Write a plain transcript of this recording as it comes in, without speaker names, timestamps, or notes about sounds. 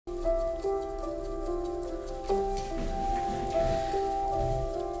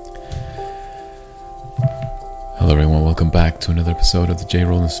back to another episode of the J.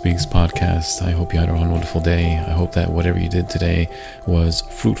 Roland Speaks podcast. I hope you had a wonderful day. I hope that whatever you did today was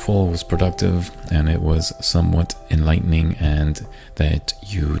fruitful, was productive, and it was somewhat enlightening, and that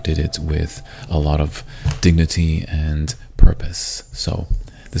you did it with a lot of dignity and purpose. So,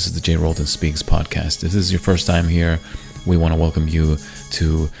 this is the J. Roland Speaks podcast. If this is your first time here, we want to welcome you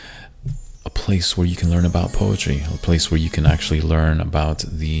to a place where you can learn about poetry, a place where you can actually learn about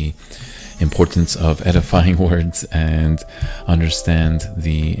the importance of edifying words and understand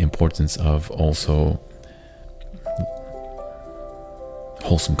the importance of also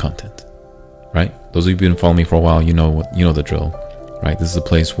wholesome content, right? Those of you who've been following me for a while, you know the drill, right? This is a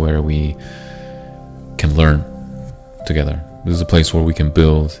place where we can learn together. This is a place where we can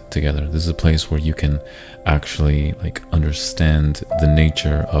build together. This is a place where you can actually understand the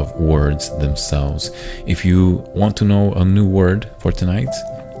nature of words themselves. If you want to know a new word for tonight,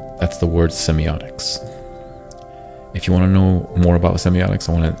 that's the word semiotics. If you want to know more about semiotics,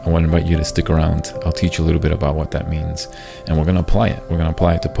 I want to invite you to stick around. I'll teach you a little bit about what that means, and we're going to apply it. We're going to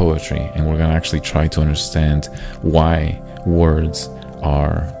apply it to poetry, and we're going to actually try to understand why words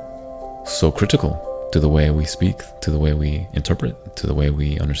are so critical to the way we speak, to the way we interpret, to the way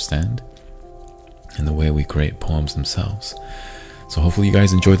we understand, and the way we create poems themselves. So hopefully you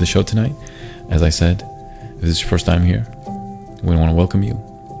guys enjoyed the show tonight. As I said, if this is your first time here, we want to welcome you.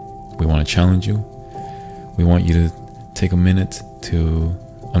 We want to challenge you. We want you to take a minute to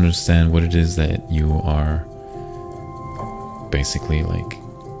understand what it is that you are basically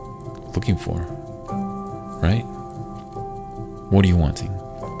looking for, right? What are you wanting?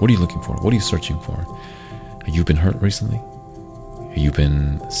 What are you looking for? What are you searching for? Have you been hurt recently? Have you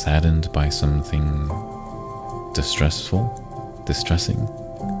been saddened by something distressing?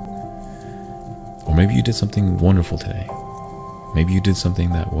 Or maybe you did something wonderful today. Maybe you did something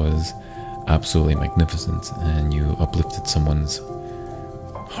that was absolutely magnificent and you uplifted someone's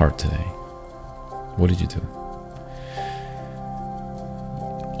heart today. What did you do?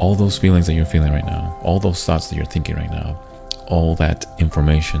 All those feelings that you're feeling right now, all those thoughts that you're thinking right now, all that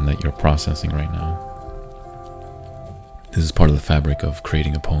information that you're processing right now, this is part of the fabric of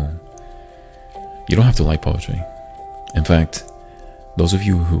creating a poem. You don't have to like poetry. In fact, those of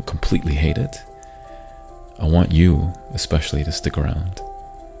you who completely hate it, I want you especially to stick around,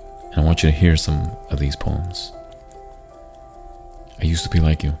 and I want you to hear some of these poems. I used to be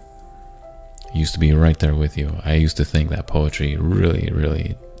like you. I used to be right there with you. I used to think that poetry really,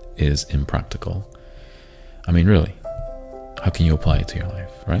 really is impractical. I mean, really, how can you apply it to your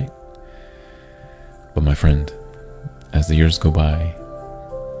life, right? But my friend, as the years go by,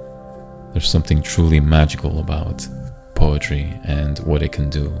 there's something truly magical about poetry and what it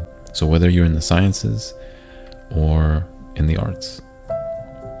can do. So whether you're in the sciences or in the arts,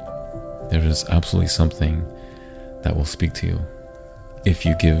 there is absolutely something that will speak to you if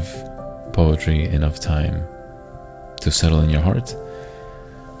you give poetry enough time to settle in your heart,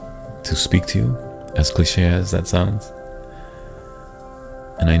 to speak to you, as cliche as that sounds.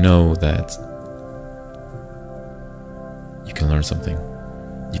 And I know that you can learn something.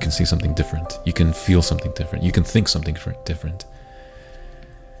 You can see something different. You can feel something different. You can think something different.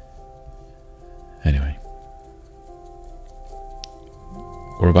 Anyway,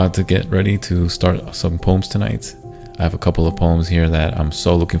 we're about to get ready to start some poems tonight. I have a couple of poems here that I'm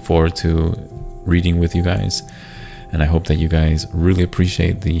so looking forward to reading with you guys, and I hope that you guys really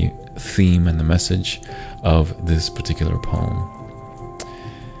appreciate the theme and the message of this particular poem.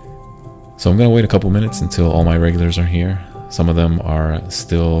 So I'm going to wait a couple minutes until all my regulars are here. Some of them are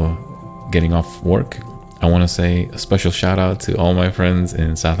still getting off work. I want to say a special shout out to all my friends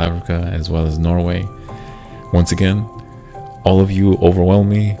in South Africa as well as Norway. Once again, all of you overwhelm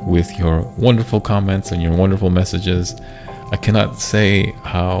me with your wonderful comments and your wonderful messages. I cannot say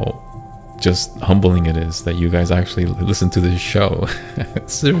how just humbling it is that you guys actually listen to this show.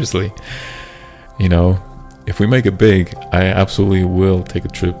 Seriously. If we make it big, I absolutely will take a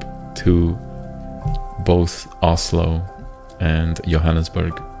trip to both Oslo and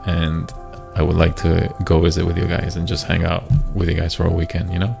Johannesburg, and I would like to go visit with you guys and just hang out with you guys for a weekend,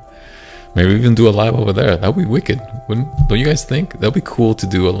 Maybe even do a live over there. That would be wicked. Don't you guys think? That would be cool to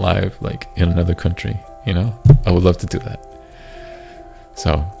do a live in another country, I would love to do that.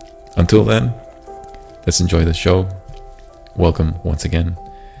 So, until then, let's enjoy the show. Welcome once again.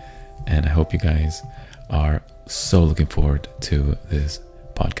 And I hope you guys are so looking forward to this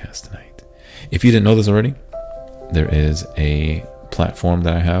podcast tonight. If you didn't know this already, there is a platform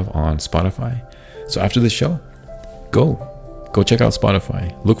that I have on Spotify. So after this show, go check out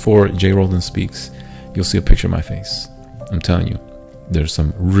Spotify. Look for J. Roland Speaks. You'll see a picture of my face. I'm telling you, there's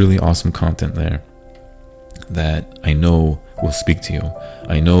some really awesome content there. that I know will speak to you.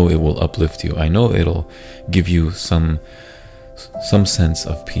 I know it will uplift you. I know it'll give you some sense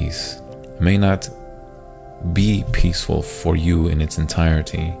of peace. It may not be peaceful for you in its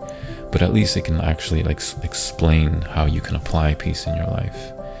entirety, but at least it can actually like explain how you can apply peace in your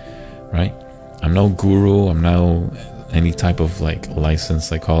life, right? I'm no guru. I'm no any type of like licensed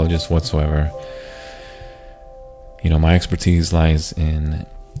psychologist whatsoever. You know, my expertise lies in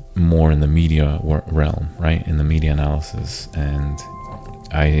more in the media realm, right? In the media analysis. And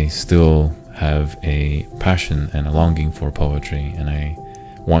I still have a passion and a longing for poetry, and I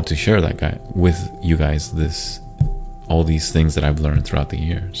want to share that with you guys, all these things that I've learned throughout the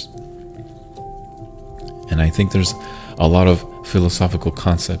years. And I think there's a lot of philosophical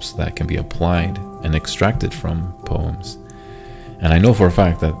concepts that can be applied and extracted from poems. And I know for a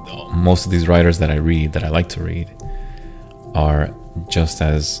fact that most of these writers that I read, that I like to read, are just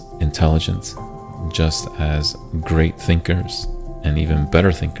as intelligent, just as great thinkers, and even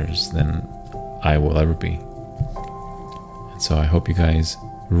better thinkers than I will ever be. And so I hope you guys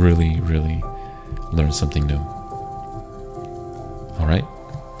really, really learn something new. All right?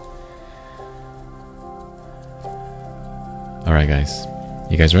 All right, guys.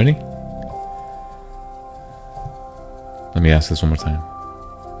 You guys ready? Let me ask this one more time.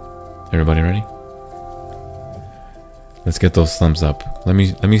 Everybody ready? Let's get those thumbs up. Let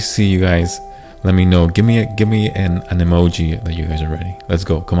me see you guys. Let me know. Give me an emoji that you guys are ready. Let's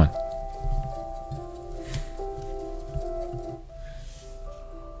go. Come on.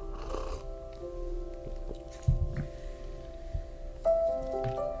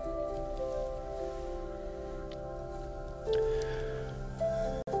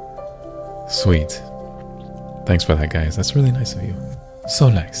 Sweet. Thanks for that, guys. That's really nice of you. So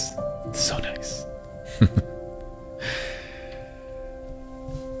nice. So nice.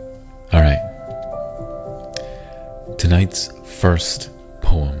 All right. Tonight's first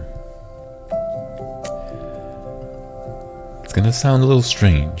poem. It's gonna sound a little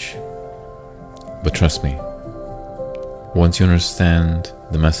strange, but trust me, once you understand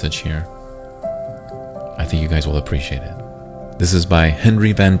the message here, I think you guys will appreciate it. This is by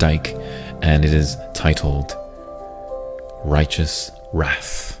Henry Van Dyke, and it is titled Righteous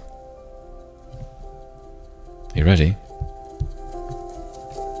Wrath. You ready?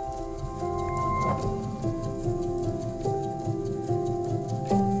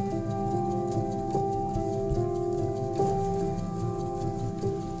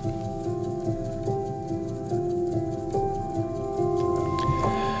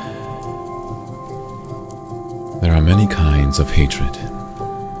 There are many kinds of hatred,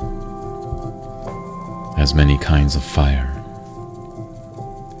 as many kinds of fire,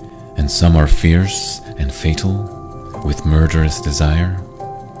 and some are fierce and fatal, with murderous desire,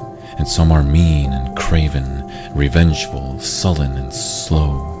 and some are mean and craven, revengeful, sullen and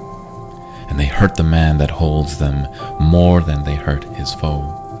slow, and they hurt the man that holds them more than they hurt his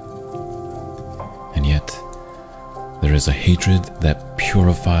foe. And yet there is a hatred that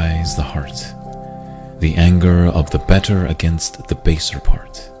purifies the heart, the anger of the better against the baser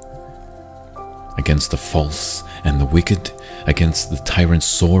part, against the false and the wicked, against the tyrant's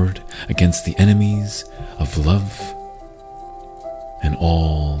sword, against the enemies of love, and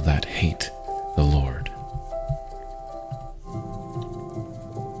all that hate the Lord.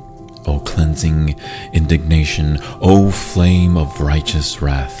 O cleansing indignation, O flame of righteous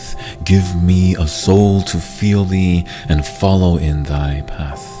wrath, give me a soul to feel thee and follow in thy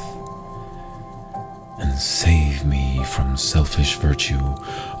path. And save me from selfish virtue,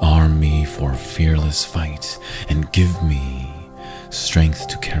 arm me for fearless fight, and give me strength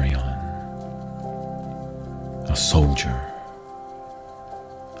to carry on, a soldier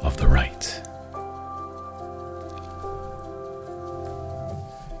of the right.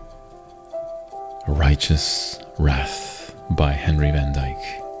 Righteous Wrath by Henry Van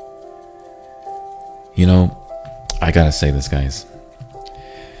Dyke. You know, I gotta say this, guys.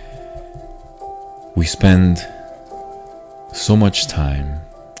 We spend so much time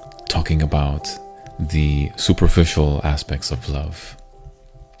talking about the superficial aspects of love.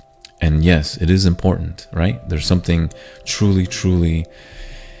 And yes, it is important, right? There's something truly, truly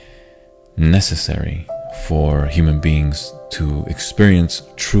necessary for human beings to experience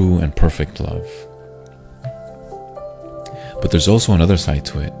true and perfect love. But there's also another side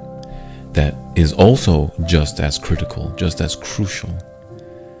to it that is also just as critical, just as crucial,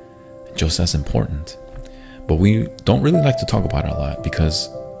 just as important, but we don't really like to talk about it a lot because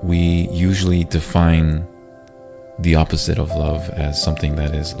we usually define the opposite of love as something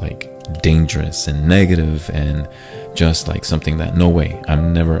that is like dangerous and negative and just like something that no way,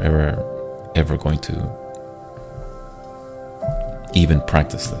 I'm never ever going to even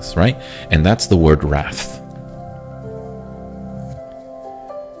practice this, right? And that's the word wrath.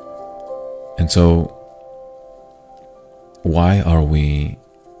 And so, why are we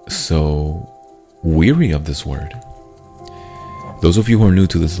so weary of this word? Those of you who are new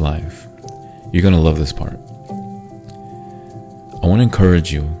to this live, you're going to love this part. I want to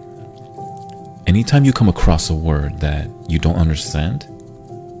encourage you, anytime you come across a word that you don't understand,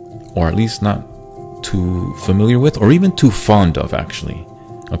 or at least not too familiar with, or even too fond of, actually,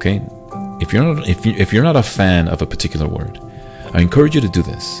 okay? If you're not a fan of a particular word, I encourage you to do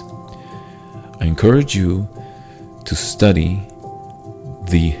this. I encourage you to study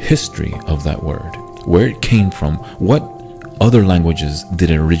the history of that word, where it came from, what other languages did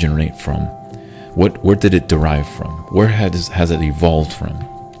it originate from, where did it derive from, where has it evolved from.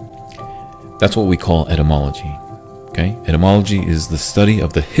 That's what we call etymology. Okay, etymology is the study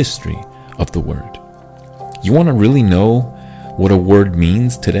of the history of the word. You want to really know what a word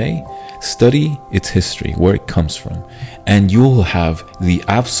means today? Study its history, where it comes from, and you'll have the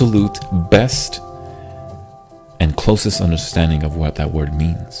absolute best and closest understanding of what that word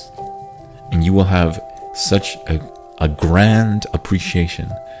means. And you will have such a grand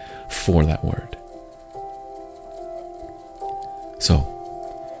appreciation for that word. So,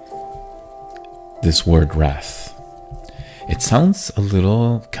 this word wrath. It sounds a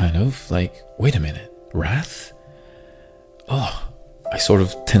little kind of like, wait a minute, wrath? Oh, I sort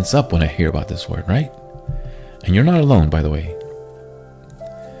of tense up when I hear about this word, right? And you're not alone, by the way.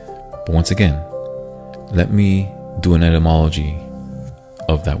 But once again, let me do an etymology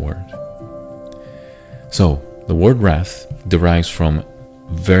of that word. So, the word wrath derives from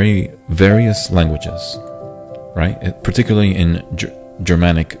various languages, right? Particularly in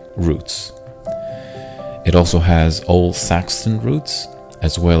Germanic roots. It also has Old Saxon roots,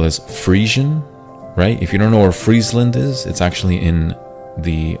 as well as Frisian, right? If you don't know where Friesland is, it's actually in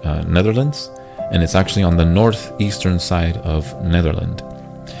the Netherlands, and it's actually on the northeastern side of Netherlands.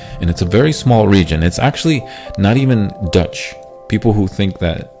 And it's a very small region. It's actually not even Dutch. People who think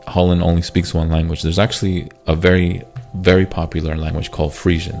that Holland only speaks one language, there's actually a very, very popular language called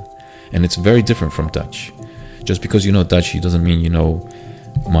Frisian. And it's very different from Dutch. Just because you know Dutch, it doesn't mean you know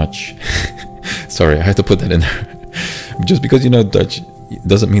much. Sorry, I had to put that in there. Just because you know Dutch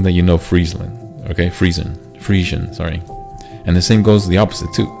doesn't mean that you know Friesland. Okay, Frisian, sorry. And the same goes the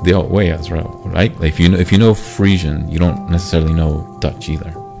opposite too, the other way as well, right? Like if you know Frisian, you don't necessarily know Dutch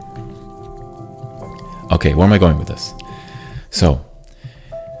either. Okay, where am I going with this? So,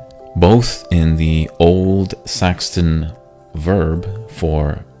 both in the Old Saxon verb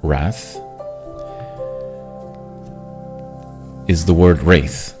for wrath is the word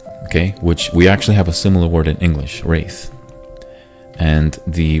wraith, okay, which we actually have a similar word in English, wraith. And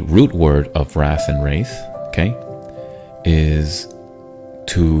the root word of wrath and wraith, okay, is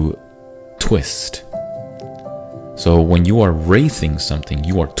to twist. So when you are wraithing something,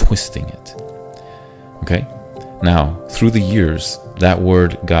 you are twisting it. Okay? Now, through the years, that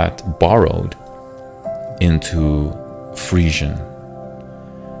word got borrowed into Frisian.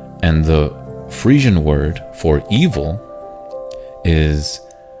 And the Frisian word for evil is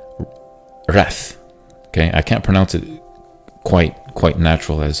wrath. Okay? I can't pronounce it quite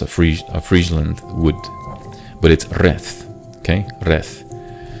natural as a Friesland would, but it's wrath. Okay? Wrath.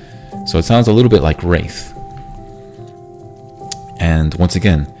 So it sounds a little bit like wraith. And once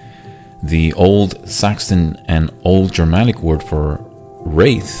again, the Old Saxon and Old Germanic word for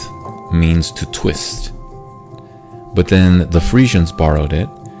wraith means to twist. But then the Frisians borrowed it,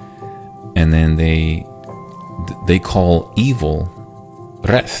 and then they call evil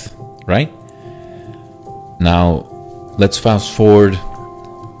wrath, right? Now, let's fast forward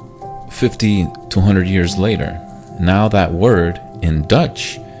 50 to 100 years later. Now that word in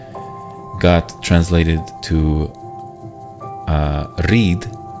Dutch got translated to reed,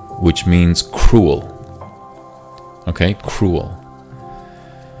 which means cruel. Okay, cruel.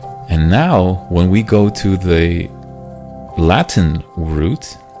 And now, when we go to the Latin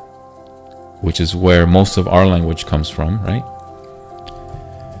root, which is where most of our language comes from, right?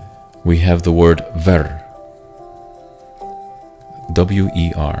 We have the word ver.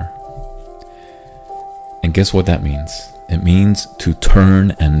 W-E-R. And guess what that means? It means to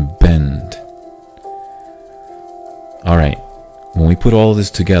turn and bend. All right. When we put all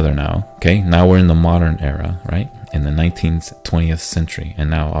this together now, okay, now we're in the modern era, right? In the 19th, 20th century, and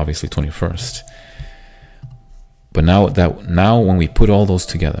now obviously 21st. But now when we put all those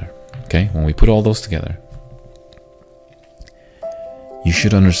together, okay, when we put all those together, you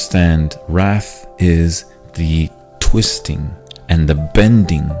should understand wrath is the twisting and the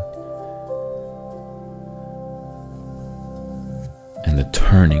bending and the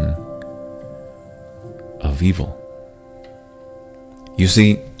turning of evil. You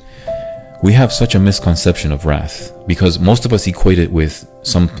see, we have such a misconception of wrath because most of us equate it with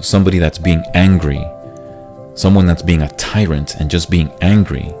somebody that's being angry, someone that's being a tyrant and just being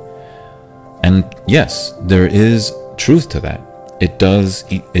angry. And yes, there is truth to that. It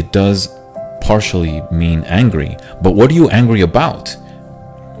does partially mean angry, but what are you angry about?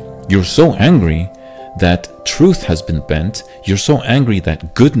 You're so angry that truth has been bent. You're so angry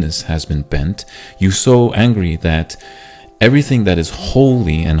that goodness has been bent. You're so angry that everything that is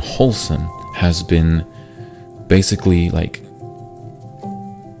holy and wholesome has been basically, like,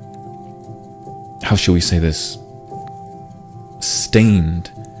 how should we say this?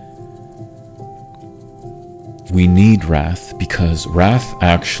 Stained. We need wrath because wrath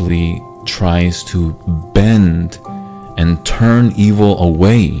actually tries to bend and turn evil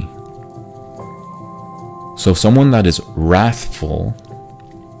away. So someone that is wrathful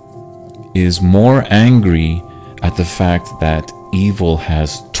is more angry at the fact that evil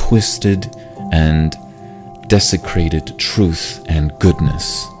has twisted and desecrated truth and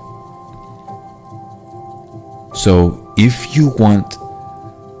goodness. So if you want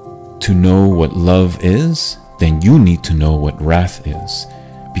to know what love is, then you need to know what wrath is,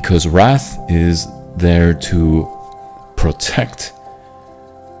 because wrath is there to protect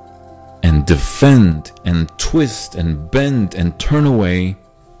and defend and twist and bend and turn away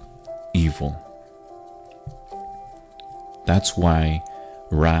evil. That's why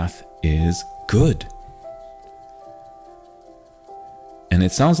wrath is good. And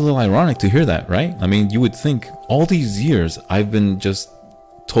it sounds a little ironic to hear that, right? I mean, you would think all these years I've been just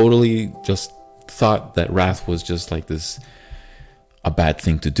totally just thought that wrath was just like this, a bad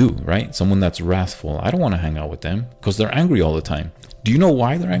thing to do, right? Someone that's wrathful, I don't want to hang out with them because they're angry all the time. Do you know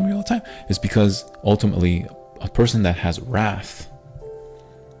why they're angry all the time? It's because ultimately a person that has wrath,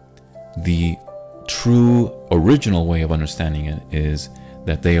 the true original way of understanding it is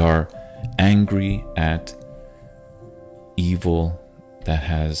that they are angry at evil that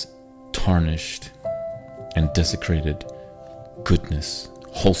has tarnished and desecrated goodness,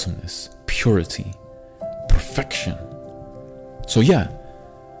 wholesomeness, purity, perfection. So yeah,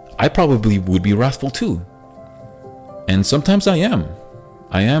 I probably would be wrathful too. And sometimes I am.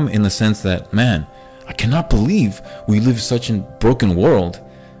 I am in the sense that, man, I cannot believe we live such a broken world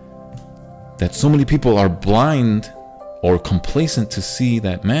that so many people are blind or complacent to see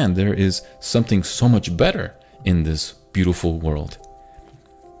that, man, there is something so much better in this beautiful world.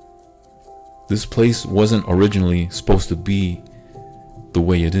 This place wasn't originally supposed to be the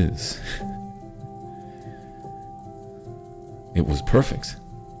way it is. It was perfect.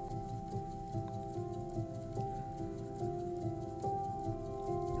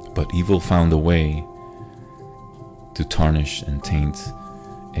 But evil found a way to tarnish and taint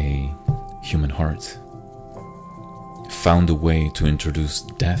a human heart. It found a way to introduce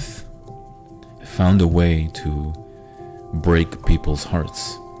death. It found a way to break people's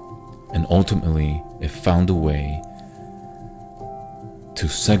hearts. And ultimately, it found a way to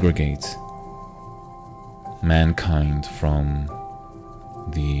segregate mankind from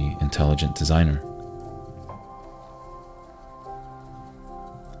the intelligent designer.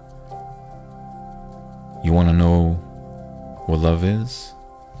 You want to know what love is?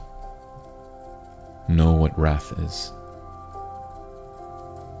 Know what wrath is.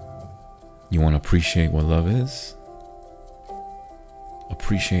 You want to appreciate what love is?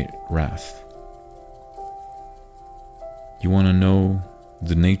 Appreciate wrath. You want to know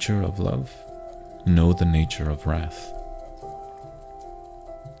the nature of love? Know the nature of wrath.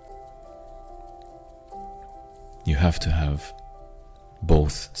 You have to have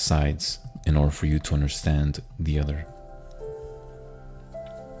both sides in order for you to understand the other.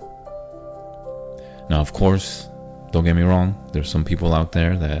 Now, of course, don't get me wrong, there's some people out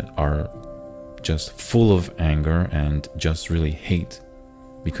there that are just full of anger and just really hate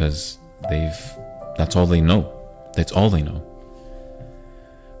because that's all they know. That's all they know.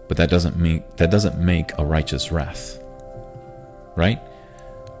 But that doesn't make a righteous wrath. Right?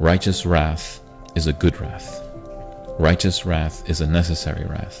 Righteous wrath is a good wrath. Righteous wrath is a necessary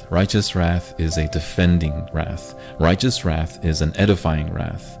wrath. Righteous wrath is a defending wrath. Righteous wrath is an edifying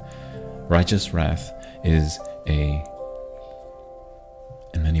wrath. Righteous wrath is in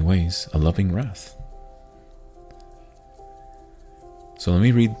many ways, a loving wrath. So let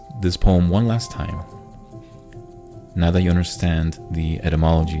me read this poem one last time, now that you understand the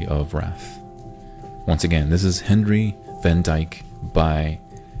etymology of wrath. Once again, this is Henry Van Dyke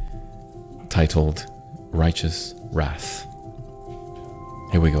titled Righteous Wrath.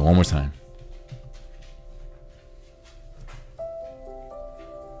 Here we go, one more time.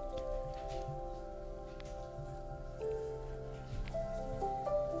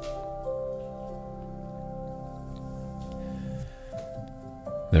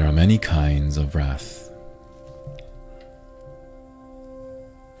 There are many kinds of wrath,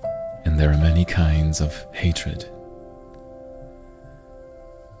 and there are many kinds of hatred,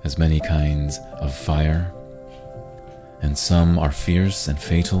 as many kinds of fire, and some are fierce and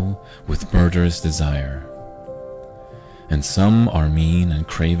fatal with murderous desire, and some are mean and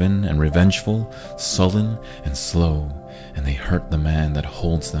craven and revengeful, sullen and slow, and they hurt the man that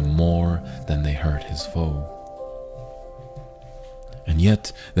holds them more than they hurt his foe. And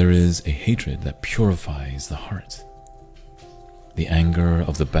yet there is a hatred that purifies the heart, the anger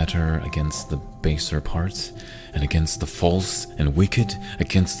of the better against the baser parts, and against the false and wicked,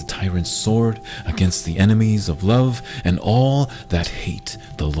 against the tyrant's sword, against the enemies of love, and all that hate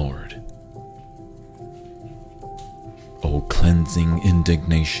the Lord. O cleansing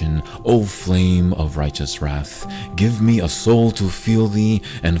indignation, O flame of righteous wrath, give me a soul to feel thee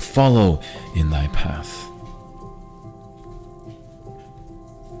and follow in thy path.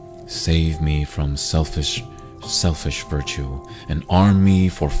 Save me from selfish virtue, and arm me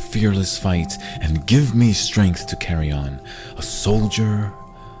for fearless fight, and give me strength to carry on, a soldier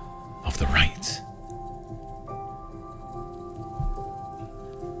of the right.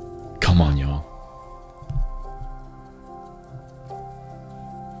 Come on, y'all.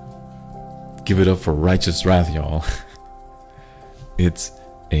 Give it up for righteous wrath, y'all. It's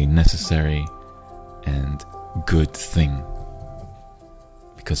a necessary and good thing,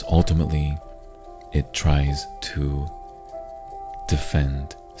 because ultimately it tries to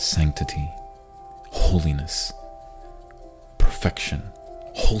defend sanctity, holiness, perfection,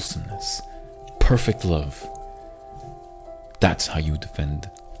 wholesomeness, perfect love. That's how you defend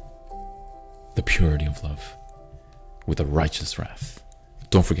the purity of love, with a righteous wrath.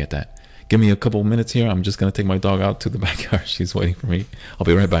 Don't forget that. Give me a couple minutes here. I'm just going to take my dog out to the backyard. She's waiting for me. I'll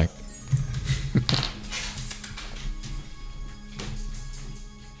be right back.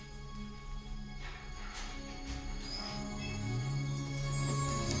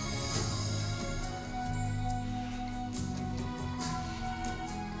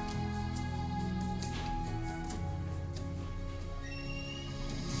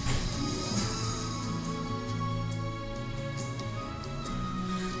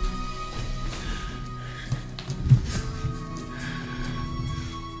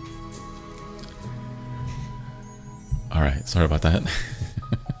 Alright, sorry about that.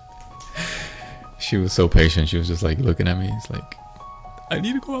 She was so patient. She was just like looking at me. It's like, I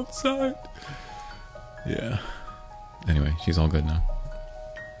need to go outside. Yeah. Anyway, she's all good now.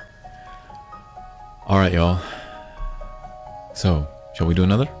 Alright, y'all. So, shall we do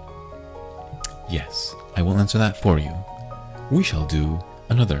another? Yes, I will answer that for you. We shall do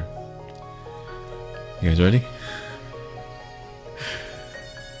another. You guys ready?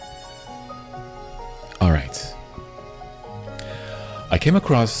 Alright. I came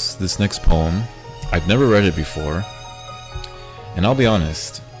across this next poem. I've never read it before, and I'll be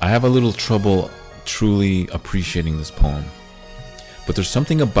honest, I have a little trouble truly appreciating this poem. But there's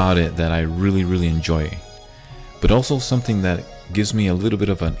something about it that I really enjoy, but also something that gives me a little bit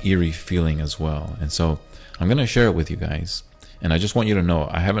of an eerie feeling as well. And so I'm going to share it with you guys, and I just want you to know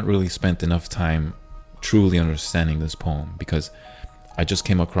I haven't really spent enough time truly understanding this poem, because I just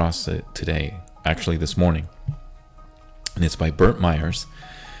came across it today, actually this morning. And it's by Burt Myers,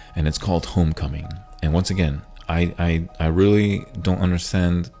 and it's called Homecoming. And once again, I really don't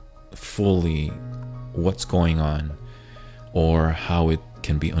understand fully what's going on or how it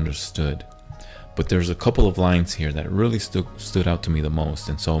can be understood. But there's a couple of lines here that really stood out to me the most.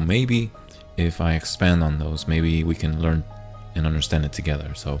 And so maybe if I expand on those, maybe we can learn and understand it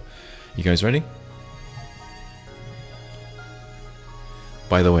together. So, you guys ready?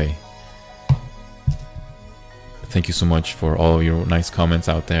 By the way, thank you so much for all of your nice comments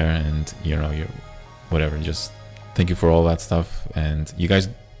out there, and your whatever, just thank you for all that stuff. And you guys,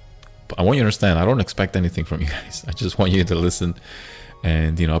 I want you to understand, I don't expect anything from you guys. I just want you to listen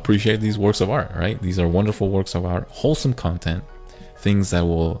and appreciate these works of art, right? These are wonderful works of art, wholesome content, things that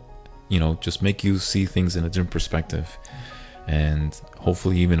will just make you see things in a different perspective, and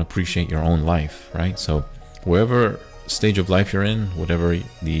hopefully even appreciate your own life, right? So wherever stage of life you're in, whatever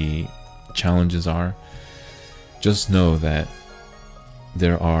the challenges are, just know that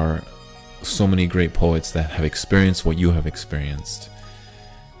there are so many great poets that have experienced what you have experienced.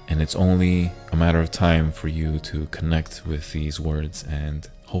 And it's only a matter of time for you to connect with these words, and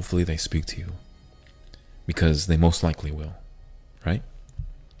hopefully they speak to you, because they most likely will, right?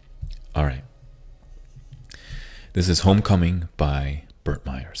 All right. This is Homecoming by Burt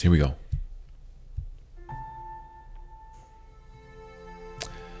Myers. Here we go.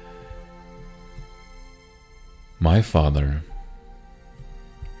 My father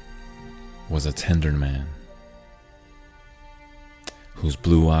was a tender man, whose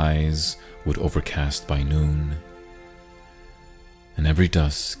blue eyes would overcast by noon, and every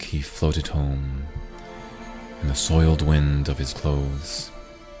dusk he floated home in the soiled wind of his clothes.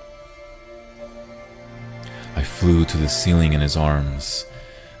 I flew to the ceiling in his arms.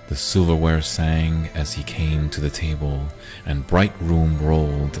 The silverware sang as he came to the table, and bright room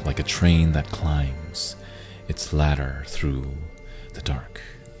rolled like a train that climbs its ladder through the dark.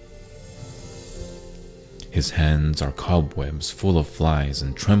 His hands are cobwebs full of flies,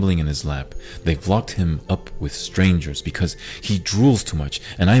 and trembling in his lap, they've locked him up with strangers because he drools too much,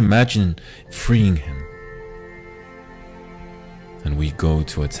 and I imagine freeing him. And we go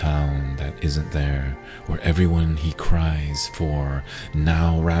to a town that isn't there, where everyone he cries for,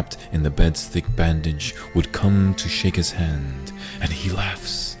 now wrapped in the bed's thick bandage, would come to shake his hand, and he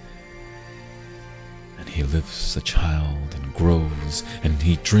laughs. And he lifts a child and grows, and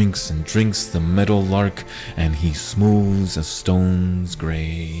he drinks and drinks the meadow lark, and he smooths a stone's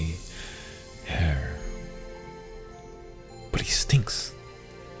gray hair. But he stinks.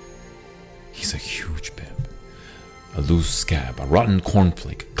 He's a huge bib. A loose scab, a rotten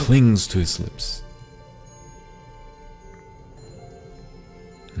cornflake, clings to his lips.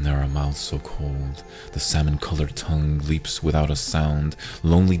 And there are mouths so cold, the salmon-colored tongue leaps without a sound,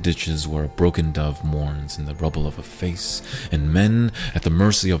 lonely ditches where a broken dove mourns in the rubble of a face, and men, at the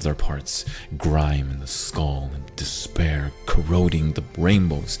mercy of their parts, grime in the skull and despair, corroding the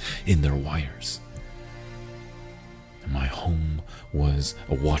rainbows in their wires. And my home was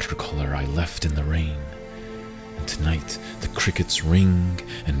a watercolor I left in the rain. And tonight the crickets ring,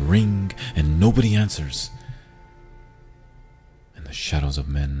 and nobody answers. And the shadows of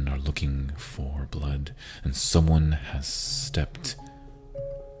men are looking for blood, and someone has stepped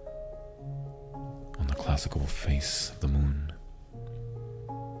on the classical face of the moon.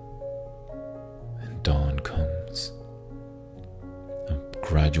 And dawn comes, a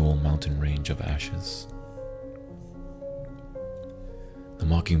gradual mountain range of ashes. The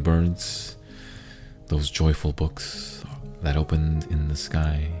mockingbirds, those joyful books that opened in the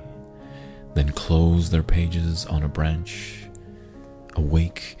sky, then close their pages on a branch,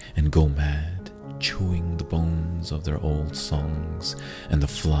 awake and go mad, chewing the bones of their old songs, and the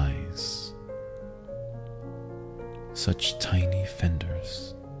flies, such tiny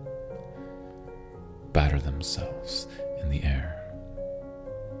fenders, batter themselves in the air.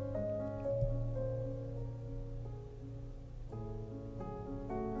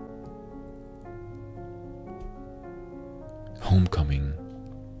 Homecoming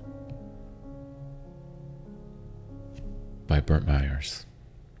by Burt Myers.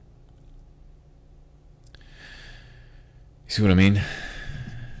 You see what I mean?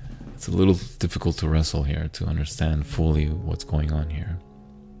 It's a little difficult to wrestle here, to understand fully what's going on here.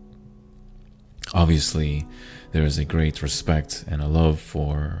 Obviously, there is a great respect and a love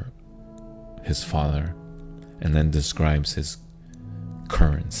for his father, and then describes his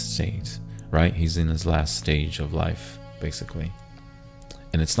current state, right? He's in his last stage of life, basically,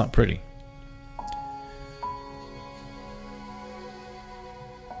 and it's not pretty.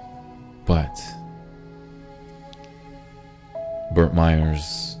 But Burt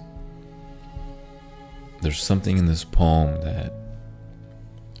Myers, there's something in this poem that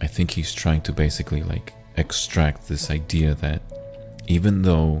I think he's trying to basically like extract this idea that even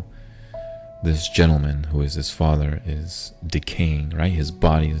though this gentleman who is his father is decaying, right? His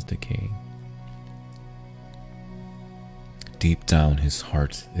body is decaying. Deep down, his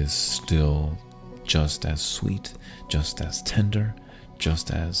heart is still just as sweet, just as tender, just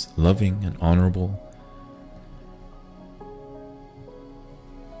as loving and honorable.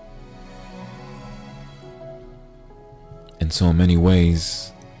 And so in many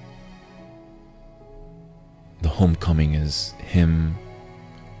ways, the homecoming is him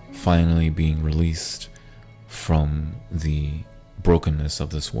finally being released from the brokenness of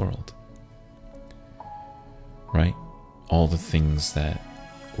this world, right? All the things that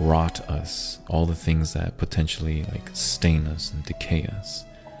rot us, all the things that potentially like stain us and decay us.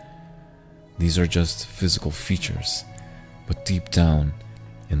 These are just physical features, but deep down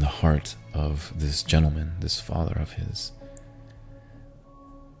in the heart of this gentleman, this father of his,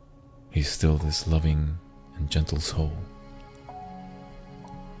 he's still this loving and gentle soul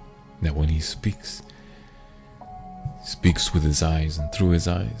that when he speaks with his eyes and through his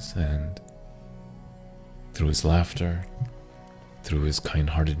eyes, and through his laughter, through his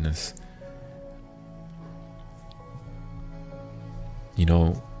kind-heartedness. You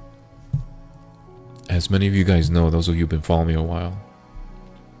know, as many of you guys know, those of you who've been following me a while,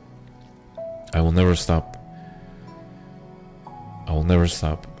 I will never stop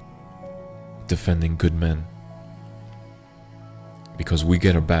defending good men. Because we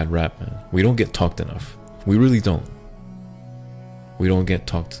get a bad rap, man. We don't get talked enough. We really don't. We don't get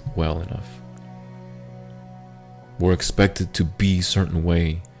talked well enough. We're expected to be a certain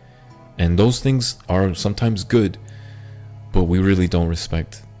way. And those things are sometimes good, but we really don't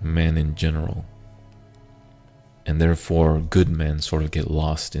respect men in general. And therefore, good men sort of get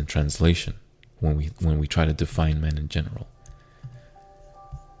lost in translation when we try to define men in general.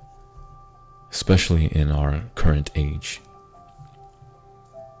 Especially in our current age.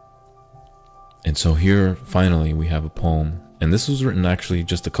 And so here, finally, we have a poem. And this was written actually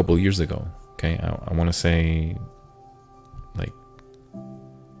just a couple of years ago. Okay, I want to say, like,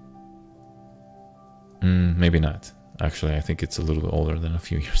 maybe not. Actually, I think it's a little bit older than a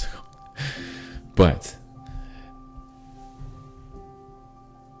few years ago. But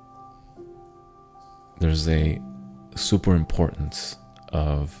there's a super importance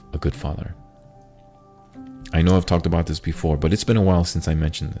of a good father. I know I've talked about this before, but it's been a while since I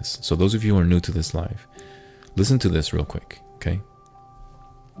mentioned this. So those of you who are new to this live, listen to this real quick, okay?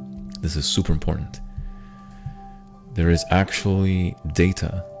 This is super important. There is actually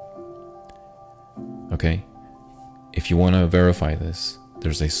data, okay? If you want to verify this,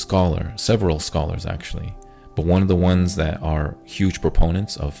 there's a scholar, several scholars actually, but one of the ones that are huge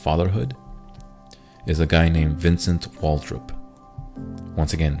proponents of fatherhood is a guy named Vincent Waldrop.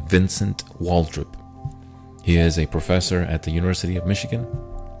 Once again, Vincent Waldrop. He is a professor at the University of Michigan,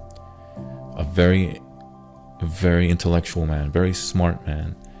 a very, very intellectual man, very smart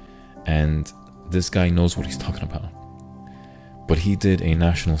man, and this guy knows what he's talking about. But he did a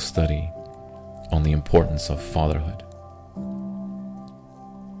national study on the importance of fatherhood.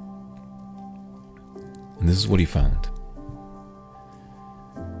 And this is what he found.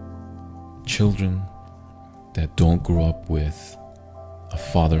 Children that don't grow up with a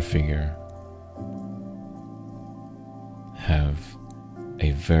father figure have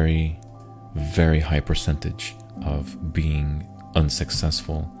a very, very high percentage of being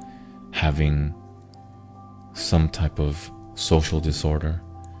unsuccessful, having some type of social disorder,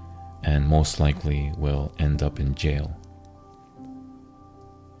 and most likely will end up in jail.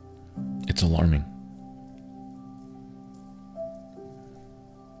 It's alarming.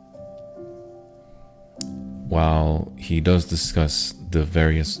 While he does discuss the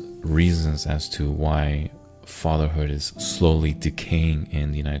various reasons as to why fatherhood is slowly decaying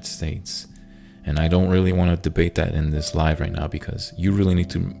in the United States, and I don't really want to debate that in this live right now because you really need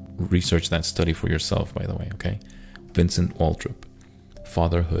to research that study for yourself, by the way, okay? Vincent Waldrop,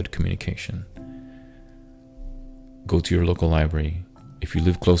 Fatherhood Communication. Go to your local library. If you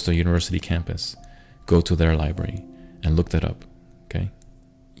live close to a university campus, go to their library and look that up, okay?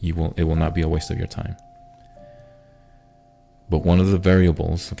 It will not be a waste of your time. But one of the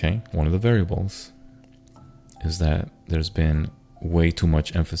variables, okay, is that there's been way too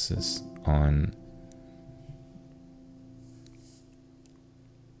much emphasis on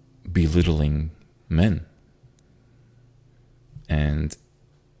belittling men. And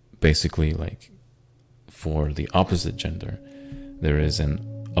basically, like, for the opposite gender, there is an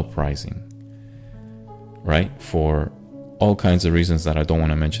uprising, right? For all kinds of reasons that I don't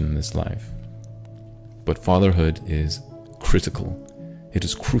want to mention in this live. But fatherhood is critical. It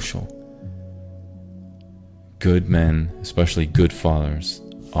is crucial. Good men, especially good fathers,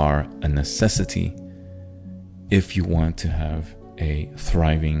 are a necessity if you want to have a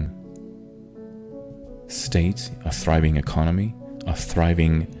thriving state, a thriving economy, a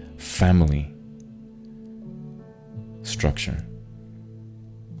thriving family structure.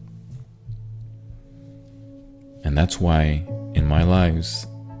 And that's why in my lives,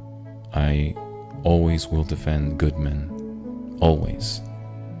 I always will defend good men. Always.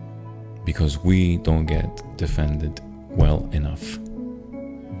 Because we don't get defended well enough.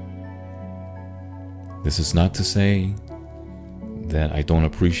 This is not to say that I don't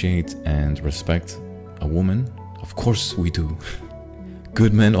appreciate and respect a woman. Of course we do.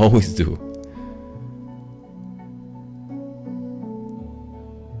 Good men always do.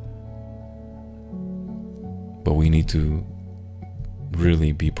 But we need to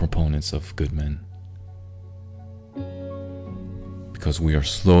really be proponents of good men. Because we are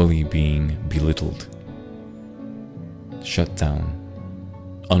slowly being belittled, shut down,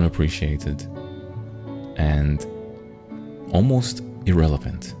 unappreciated, and almost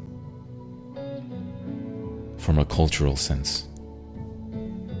irrelevant from a cultural sense.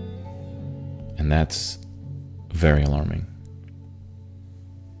 And that's very alarming.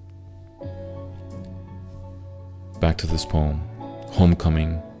 Back to this poem,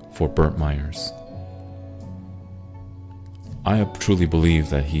 Homecoming for Burt Myers. I truly believe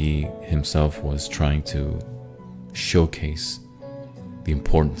that he himself was trying to showcase the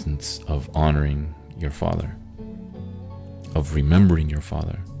importance of honoring your father, of remembering your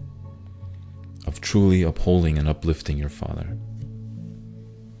father, of truly upholding and uplifting your father.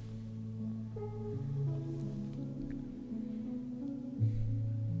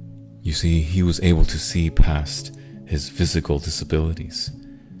 You see, he was able to see past his physical disabilities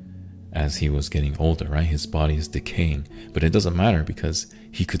as he was getting older, right? His body is decaying, but it doesn't matter because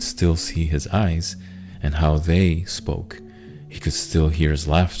he could still see his eyes and how they spoke. He could still hear his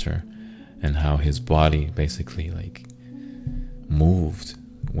laughter and how his body basically like moved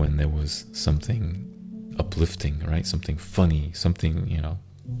when there was something uplifting, right? Something funny, something, you know,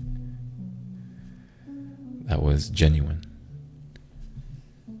 that was genuine.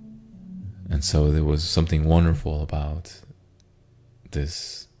 And so there was something wonderful about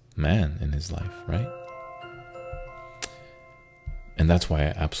this man in his life, right? And that's why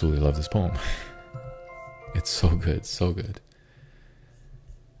I absolutely love this poem. It's so good, so good.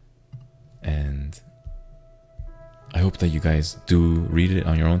 And I hope that you guys do read it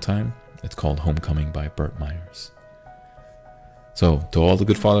on your own time. It's called Homecoming by Burt Myers. So, to all the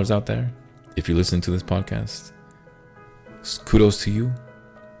good fathers out there, if you listen to this podcast, kudos to you.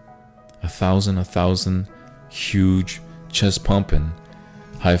 A thousand huge chest pump and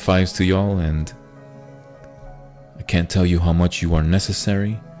high fives to y'all. And I can't tell you how much you are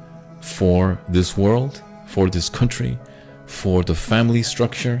necessary for this world, for this country, for the family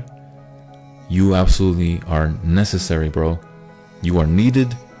structure. You absolutely are necessary, bro. You are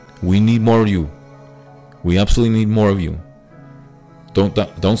needed. We need more of you. We absolutely need more of you.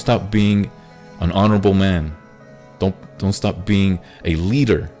 Don't stop being an honorable man. Don't stop being a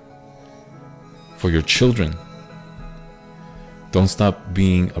leader for your children. Don't stop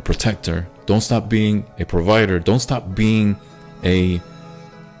being a protector. Don't stop being a provider. Don't stop being a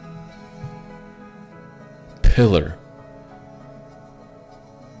pillar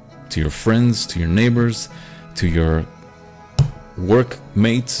to your friends, to your neighbors, to your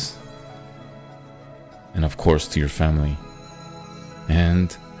workmates, and of course to your family,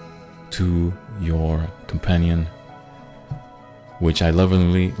 and to your companion, which I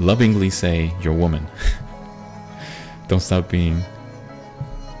lovingly say, your woman. Don't stop being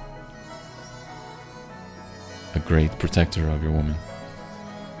a great protector of your woman.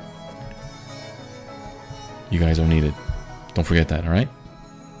 You guys are needed. Don't forget that, alright?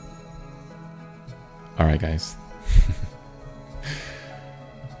 Alright, guys.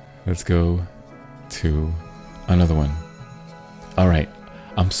 Let's go to another one. Alright.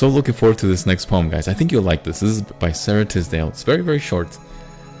 I'm so looking forward to this next poem, guys. I think you'll like this. This is by Sarah Tisdale. It's very, very short,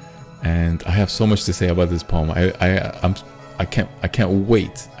 and I have so much to say about this poem. I can't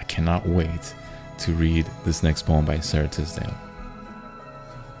wait. I cannot wait to read this next poem by Sarah Tisdale.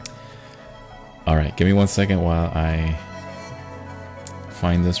 All right, give me 1 second while I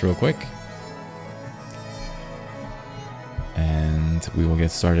find this real quick, and we will get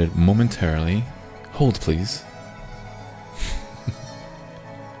started momentarily. Hold, please.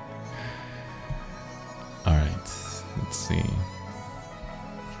 Alright, let's see.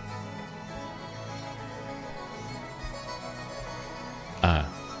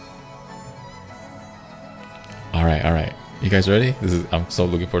 Alright. You guys ready? I'm so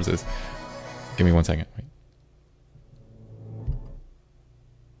looking forward to this. Give me 1 second. Wait.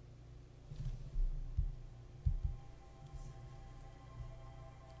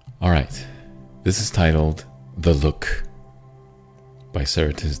 Alright. This is titled The Look by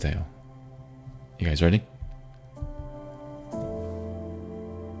Sarah Tisdale. You guys ready?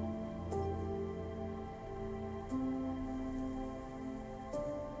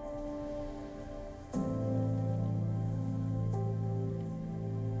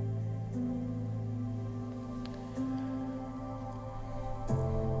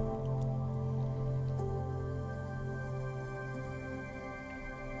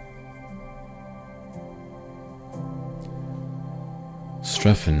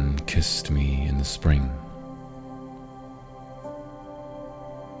 Strephon kissed me in the spring,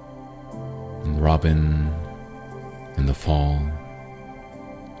 and Robin in the fall,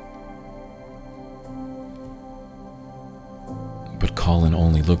 but Colin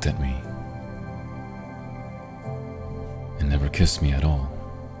only looked at me and never kissed me at all.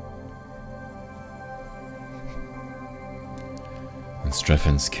 And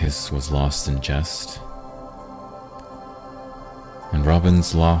Strephon's kiss was lost in jest, and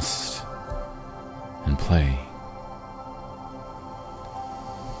Robin's lost in play.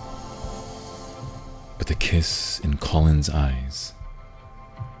 But the kiss in Colin's eyes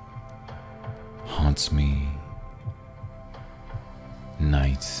haunts me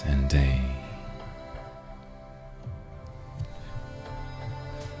night and day.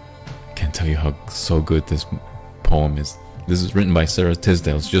 Can't tell you how so good this poem is. This is written by Sarah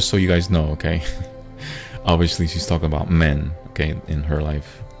Tisdale, just so you guys know, okay? Obviously, she's talking about men, okay, in her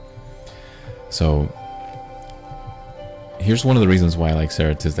life. So, here's one of the reasons why I like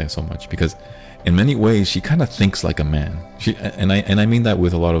Sarah Tisdale so much, because in many ways she kind of thinks like a man. I mean that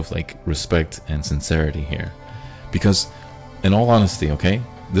with a lot of like respect and sincerity here, because in all honesty, okay,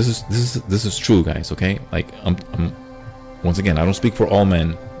 this is true, guys, okay? Like I'm once again, I don't speak for all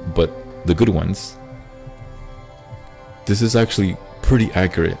men, but the good ones. This is actually pretty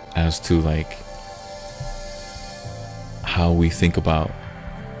accurate as to like how we think about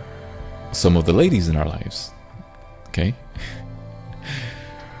some of the ladies in our lives, okay?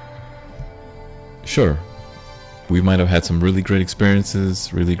 Sure, we might have had some really great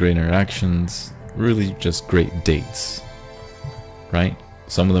experiences, really great interactions, really just great dates, right?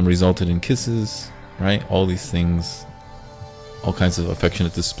 Some of them resulted in kisses, right? All these things, all kinds of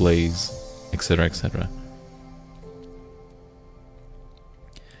affectionate displays, etc., etc.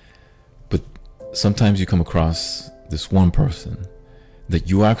 But sometimes you come across this one person that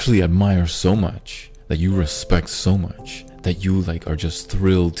you actually admire so much, that you respect so much, that you like are just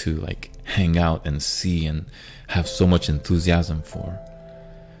thrilled to like hang out and see and have so much enthusiasm for,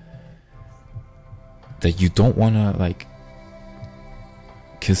 that you don't want to like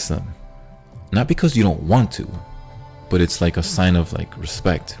kiss them. Not because you don't want to, but it's like a sign of like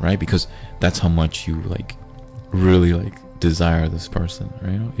respect, right? Because that's how much you like really like desire this person,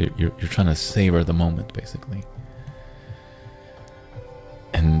 right? You're trying to savor the moment, basically.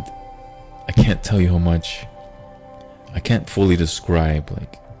 And I can't tell you how much, I can't fully describe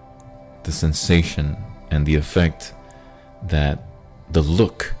like the sensation and the effect that the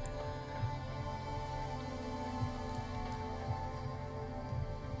look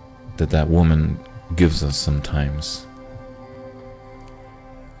that woman gives us sometimes.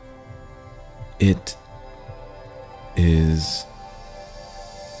 It is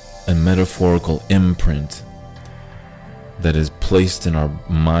a metaphorical imprint that is placed in our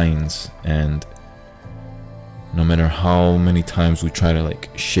minds, and no matter how many times we try to like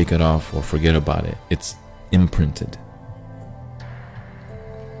shake it off or forget about it, it's imprinted.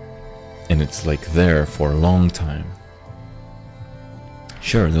 And it's like there for a long time.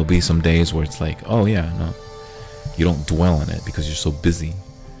 Sure, there'll be some days where it's like, oh yeah, no, you don't dwell on it because you're so busy.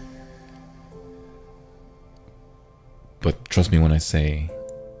 But trust me when I say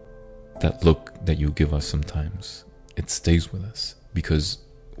that look that you give us sometimes, it stays with us because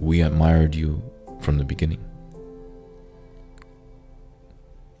we admired you from the beginning.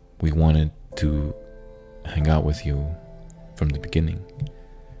 We wanted to hang out with you from the beginning.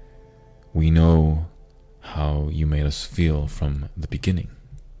 We know how you made us feel from the beginning.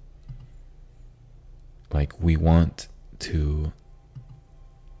 Like we want to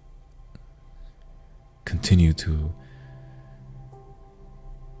continue to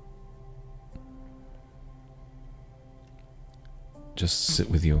just sit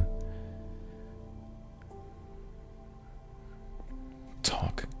with you,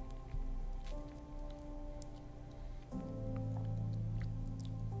 talk,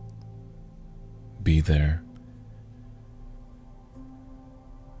 be there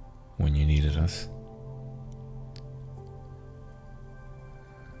when you needed us.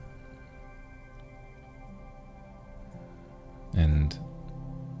 And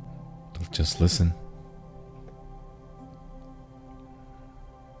just listen.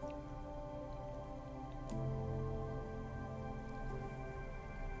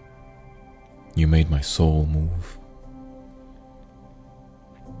 You made my soul move.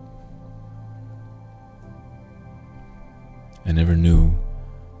 I never knew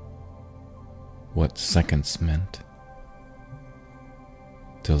what seconds meant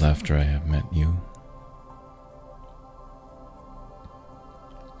till after I have met you.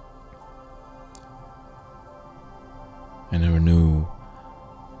 I never knew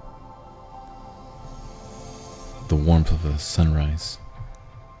the warmth of a sunrise.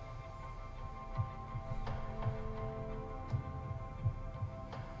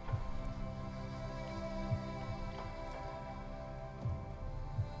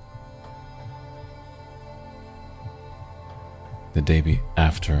 The day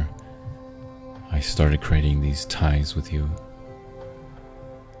after I started creating these ties with you,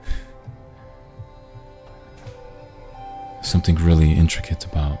 something really intricate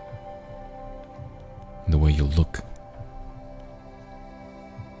about the way you look.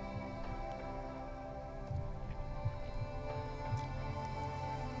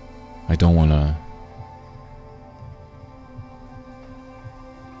 I don't want to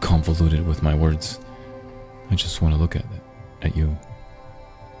convoluted with my words. I just want to look at you.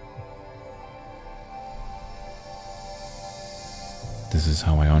 This is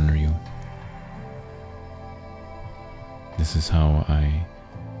how I honor you. This is how I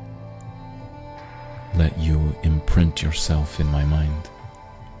let you imprint yourself in my mind.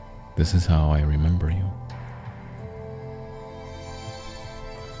 This is how I remember you.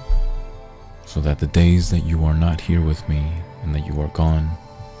 So that the days that you are not here with me and that you are gone,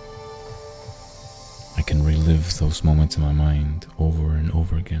 I can relive those moments in my mind over and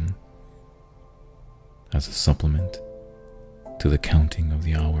over again as a supplement to the counting of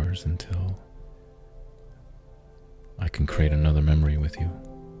the hours until I can create another memory with you.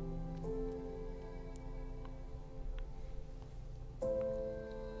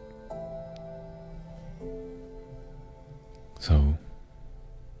 So,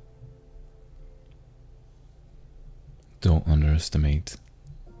 don't underestimate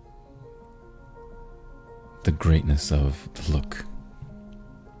the greatness of the look.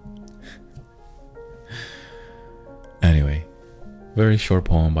 Anyway, very short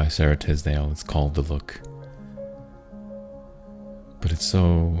poem by Sarah Tisdale. It's called The Look. But it's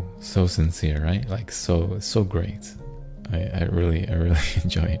so sincere, right? Like so great. I really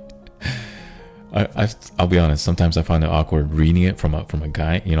enjoy it. I'll be honest. Sometimes I find it awkward reading it from a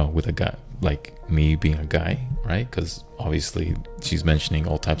guy, with a guy like me being a guy, right? Because obviously she's mentioning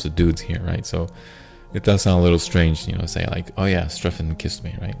all types of dudes here, right? So it does sound a little strange, say like, oh yeah, Streffen kissed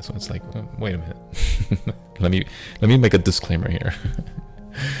me, right? So it's like, wait a minute, let me make a disclaimer here.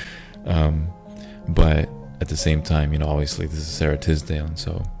 But at the same time, obviously this is Sarah Tisdale, and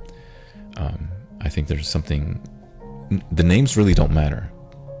so I think there's something. The names really don't matter.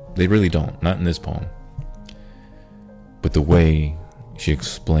 They really don't. Not in this poem. But the way she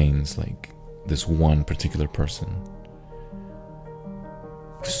explains like this one particular person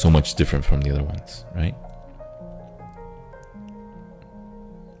is so much different from the other ones, right?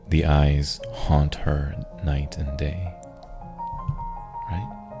 The eyes haunt her night and day, right?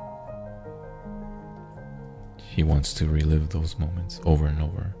 She wants to relive those moments over and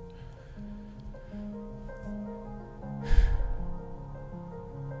over.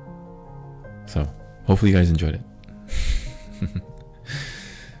 So, hopefully you guys enjoyed it.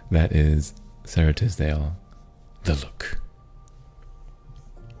 That is Sarah Tisdale, The Look.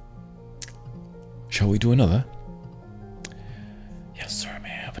 Shall we do another? Yes, sir, may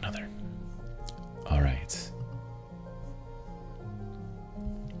I have another? All right.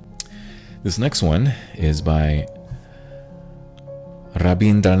 This next one is by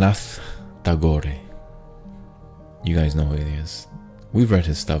Rabindranath Tagore. You guys know who he is. We've read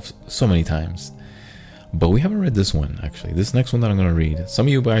his stuff so many times, but we haven't read this one, actually. This next one that I'm going to read, some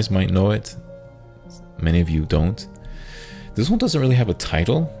of you guys might know it, many of you don't. This one doesn't really have a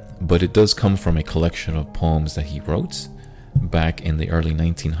title, but it does come from a collection of poems that he wrote back in the early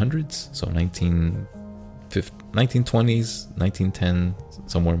 1900s, so 1920s, 1910,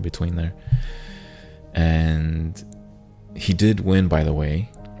 somewhere in between there. And he did win, by the way,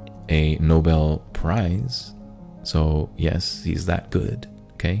 a Nobel Prize. So yes, he's that good,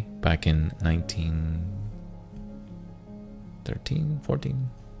 okay? Back in 1913, 14,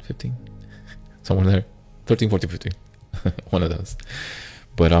 15, somewhere there. 13, 14, 15, one of those.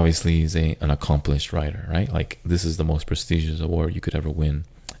 But obviously he's an accomplished writer, right? Like this is the most prestigious award you could ever win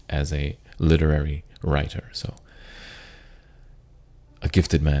as a literary writer. So a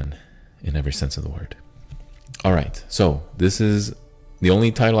gifted man in every sense of the word. All right, so this is the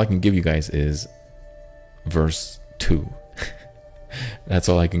only title I can give you guys is verse 2. That's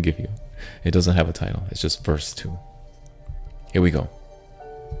all I can give you. It doesn't have a title. It's just verse 2. Here we go.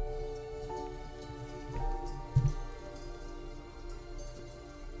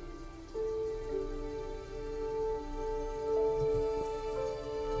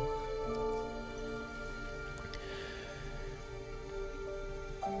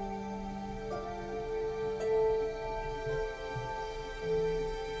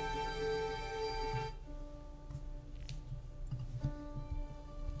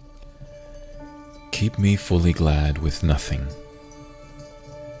 Keep me fully glad with nothing,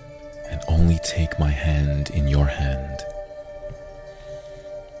 and only take my hand in your hand.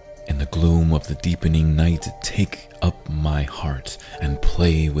 In the gloom of the deepening night, take up my heart and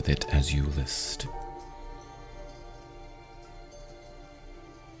play with it as you list.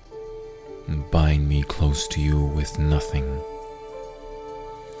 And bind me close to you with nothing,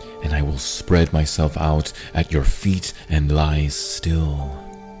 and I will spread myself out at your feet and lie still.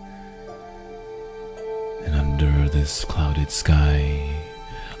 And under this clouded sky,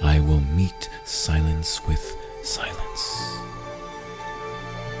 I will meet silence with silence.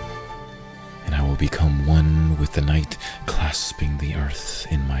 become one with the night, clasping the earth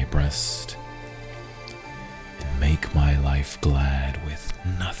in my breast, and make my life glad with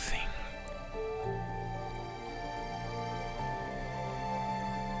nothing.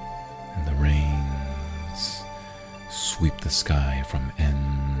 And the rains sweep the sky from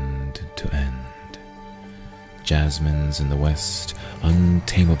end to end. Jasmines in the west,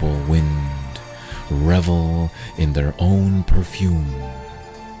 untamable wind, revel in their own perfume.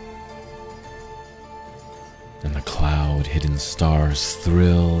 And the cloud-hidden stars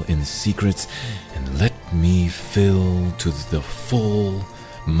thrill in secret, and let me fill to the full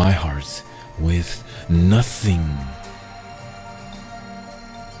my heart with nothing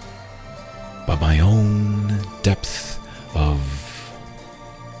but my own depth of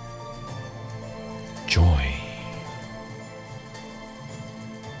joy.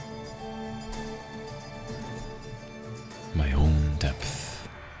 My own depth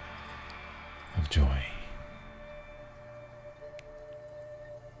of joy.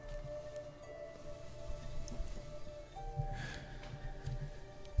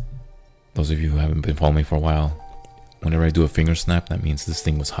 Those of you who haven't been following me for a while, whenever I do a finger snap, that means this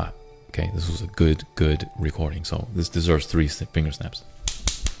thing was hot. Okay, this was a good recording. So this deserves 3 finger snaps.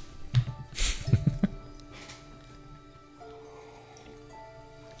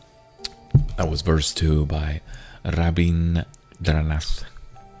 That was verse 2 by Rabindranath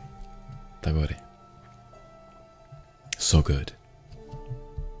Tagore. So good.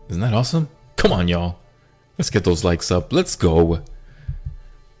 Isn't that awesome? Come on, y'all. Let's get those likes up. Let's go.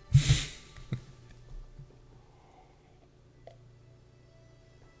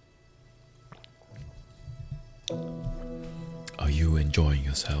 Are you enjoying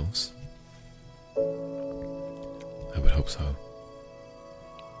yourselves? I would hope so.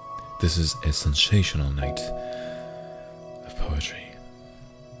 This is a sensational night of poetry,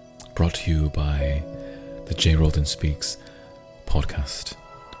 brought to you by the J. Roldan Speaks podcast.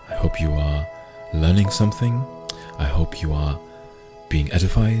 I hope you are learning something. I hope you are being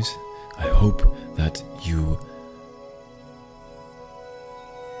edified. I hope that you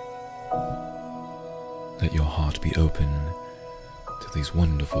let your heart be open to these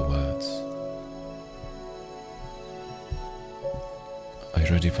wonderful words. Are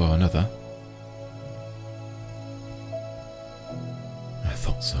you ready for another? I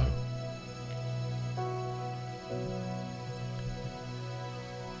thought so.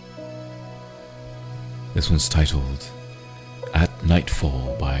 This one's titled At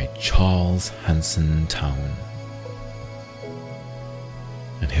Nightfall by Charles Hanson Towne.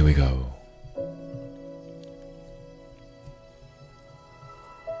 And here we go.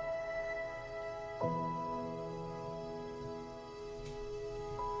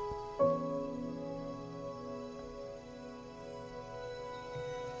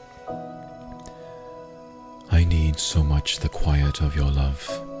 I need so much the quiet of your love.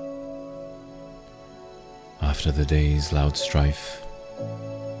 After the day's loud strife,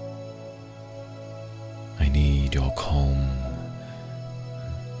 I need your calm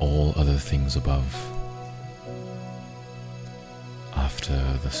and all other things above. After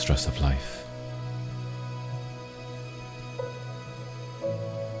the stress of life,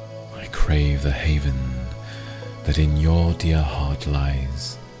 I crave the haven that in your dear heart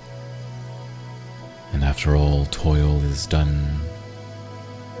lies. And after all toil is done,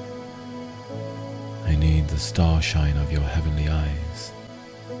 I need the starshine of your heavenly eyes.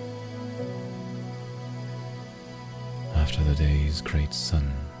 After the day's great sun,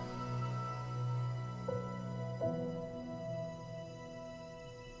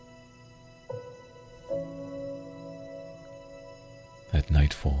 at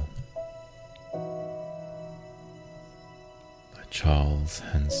nightfall, by Charles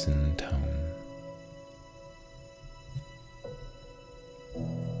Hanson Towne.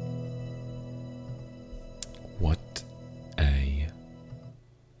 What a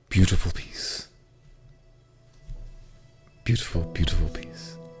beautiful piece. Beautiful, beautiful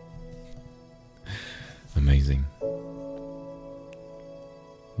piece. Amazing.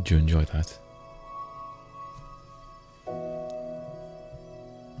 Did you enjoy that?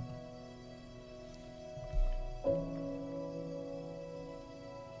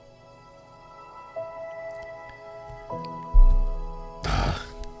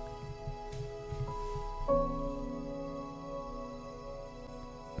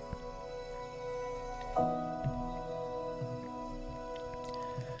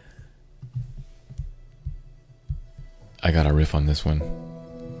 I got a riff on this one.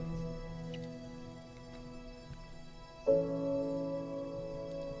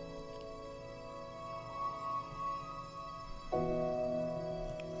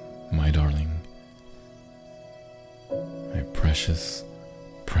 My darling, precious,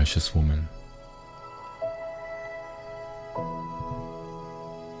 precious woman.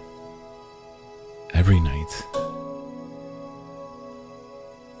 Every night,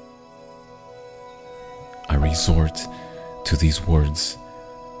 I resort to these words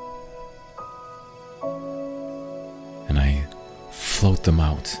and I float them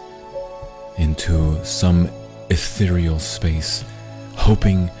out into some ethereal space,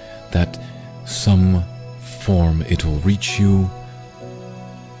 hoping that some form it will reach you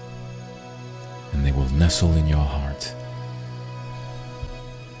and they will nestle in your heart.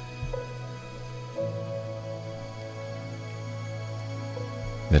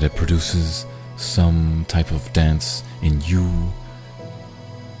 That it produces some type of dance in you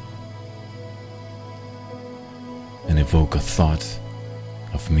and evoke a thought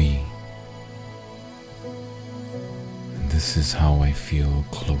of me. And this is how I feel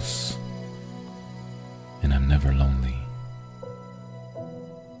close, and I'm never lonely.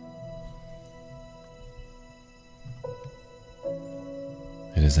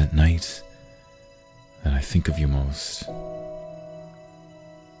 It is at night that I think of you most.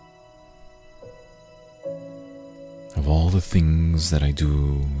 Of all the things that I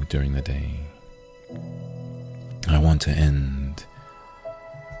do during the day, I want to end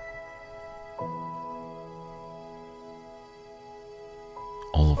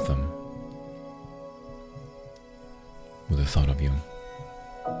all of them with a thought of you.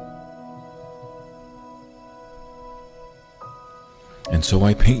 And so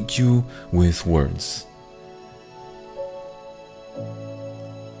I paint you with words,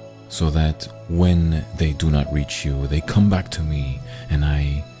 so that when they do not reach you, they come back to me and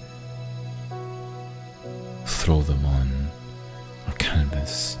I throw them on a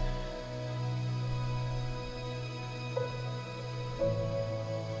canvas.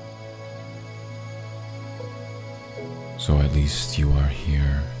 So at least you are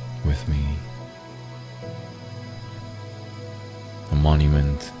here with me. A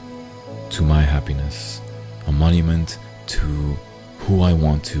monument to my happiness, a monument to who I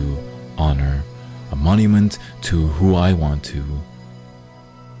want to honor, a monument to who I want to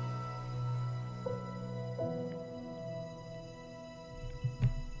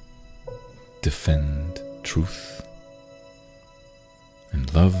defend truth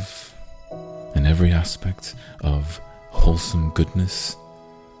and love and every aspect of wholesome goodness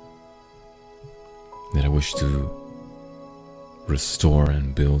that I wish to restore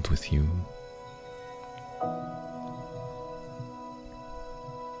and build with you.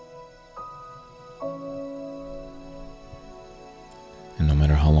 And no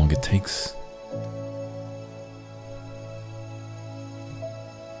matter how long it takes,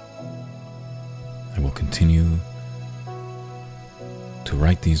 I will continue to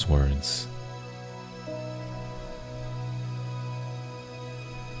write these words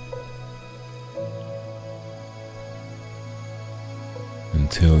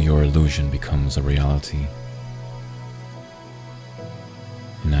until your illusion becomes a reality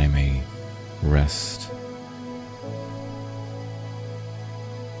and I may rest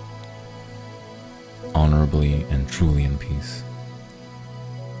honorably and truly in peace,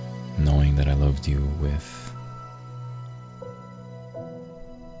 knowing that I loved you with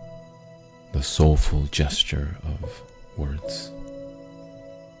the soulful gesture of words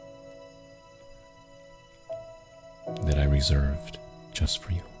that I reserved just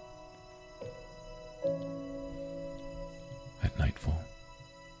for you at nightfall.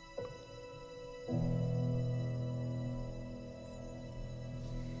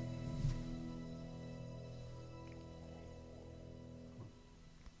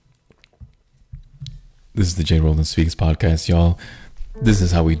 This is the J. Roland Speaks podcast, y'all. This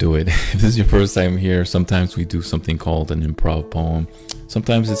is how we do it. If this is your first time here, sometimes we do something called an improv poem.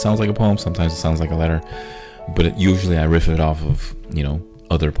 Sometimes it sounds like a poem, sometimes it sounds like a letter. But usually I riff it off of,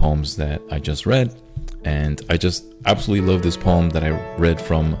 other poems that I just read. And I just absolutely love this poem that I read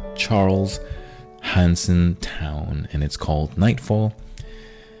from Charles Hanson Towne. And it's called Nightfall.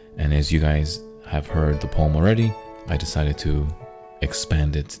 And as you guys have heard the poem already, I decided to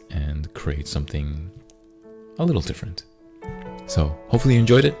expand it and create something a little different. So hopefully you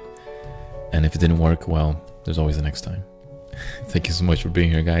enjoyed it. And if it didn't work, well, there's always the next time. Thank you so much for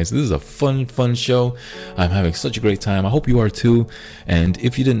being here, guys. This is a fun show. I'm having such a great time. I hope you are too. And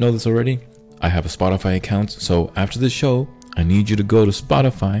if you didn't know this already, I have a Spotify account. So after this show, I need you to go to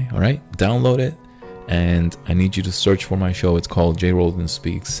Spotify, all right? Download it. And I need you to search for my show. It's called J. Roland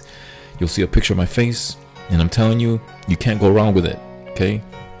Speaks. You'll see a picture of my face. And I'm telling you, you can't go wrong with it, okay?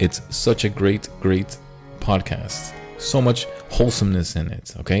 It's such a great podcast. So much wholesomeness in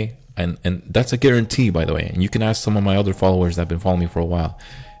it, okay? And that's a guarantee, by the way. And you can ask some of my other followers that have been following me for a while.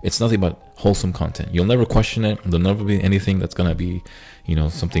 It's nothing but wholesome content. You'll never question it. There'll never be anything that's gonna be,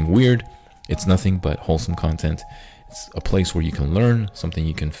 something weird. It's nothing but wholesome content. It's a place where you can learn, something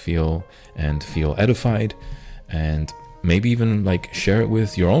you can feel edified, and maybe even like share it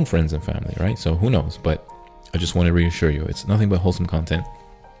with your own friends and family, right? So who knows? But I just want to reassure you, it's nothing but wholesome content,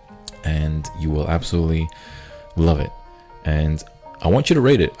 and you will absolutely love it. And I want you to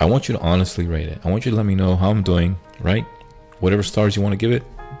rate it. I want you to honestly rate it. I want you to let me know how I'm doing, right? Whatever stars you want to give it,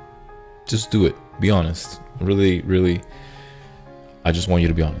 just do it. Be honest. Really, really, I just want you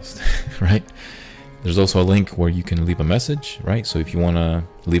to be honest, right? There's also a link where you can leave a message, right? So if you want to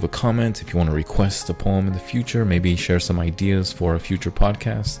leave a comment, if you want to request a poem in the future, maybe share some ideas for a future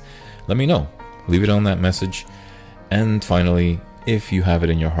podcast, let me know. Leave it on that message. And finally, if you have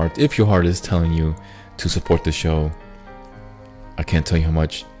it in your heart, if your heart is telling you to support the show, I can't tell you how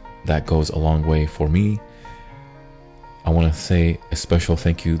much that goes a long way for me. I want to say a special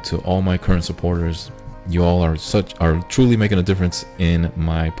thank you to all my current supporters. You all are truly making a difference in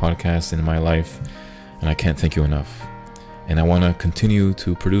my podcast, in my life, and I can't thank you enough. And I want to continue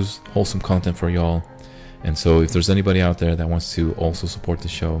to produce wholesome content for y'all. And so if there's anybody out there that wants to also support the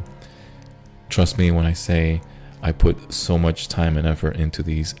show, trust me when I say I put so much time and effort into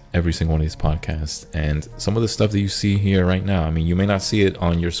every single one of these podcasts. And some of the stuff that you see here right now, I mean, you may not see it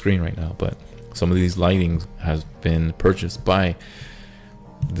on your screen right now, but some of these lighting has been purchased by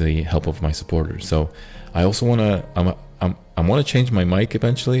the help of my supporters. So I also want to, I want to change my mic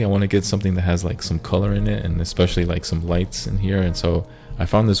eventually. I want to get something that has like some color in it, and especially like some lights in here. And so I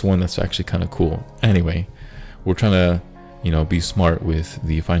found this one that's actually kind of cool. Anyway, we're trying to, be smart with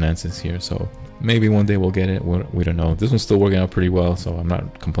the finances here. So maybe one day we'll get it. We don't know. This one's still working out pretty well, so I'm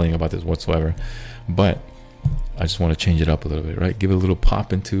not complaining about this whatsoever. But I just want to change it up a little bit, right? Give it a little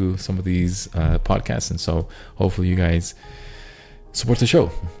pop into some of these podcasts. And so hopefully you guys support the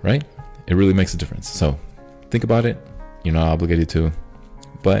show, right? It really makes a difference. So think about it. You're not obligated to.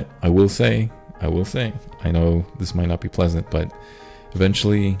 But I will say, I know this might not be pleasant, but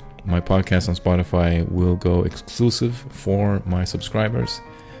eventually my podcast on Spotify will go exclusive for my subscribers.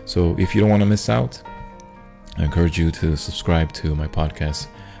 So if you don't want to miss out, I encourage you to subscribe to my podcast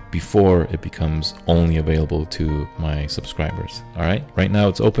before it becomes only available to my subscribers. All right. Right now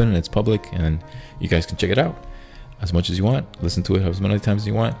it's open and it's public, and you guys can check it out as much as you want. Listen to it as many times as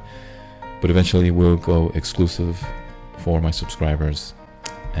you want. But eventually it will go exclusive for my subscribers.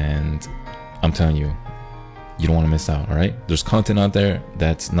 And I'm telling you, you don't want to miss out. All right. There's content out there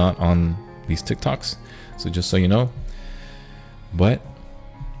that's not on these TikToks. So just so you know. But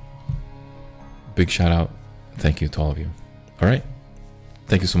big shout out. Thank you to all of you. All right.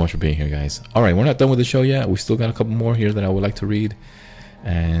 Thank you so much for being here, guys. All right, we're not done with the show yet. We still got a couple more here that I would like to read.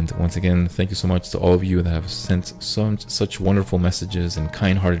 And once again, thank you so much to all of you that have sent such wonderful messages and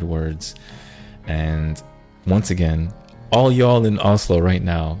kind-hearted words. And once again, all y'all in Oslo right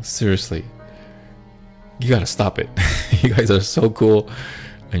now, seriously, you got to stop it. You guys are so cool,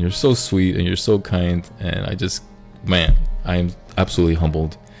 and you're so sweet, and you're so kind. And I am absolutely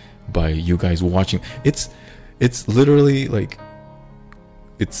humbled by you guys watching. It's literally like,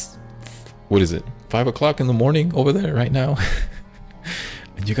 what is it, 5 o'clock in the morning over there right now?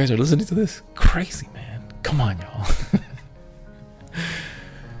 And you guys are listening to this? Crazy, man. Come on, y'all.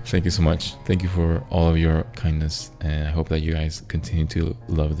 Thank you so much. Thank you for all of your kindness, and I hope that you guys continue to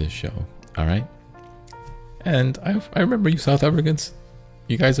love this show. All right. And I remember you South Africans.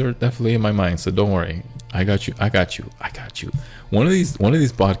 You guys are definitely in my mind, so don't worry. I got you. One of these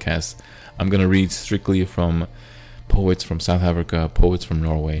podcasts, I'm gonna read strictly from poets from South Africa, poets from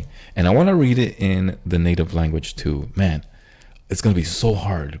Norway, and I want to read it in the native language too. Man, it's gonna be so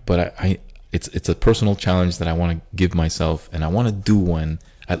hard, but it's a personal challenge that I want to give myself, and I want to do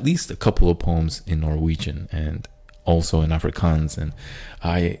at least a couple of poems in Norwegian and also in Afrikaans, and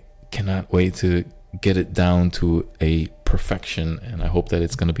I cannot wait to get it down to a perfection, and I hope that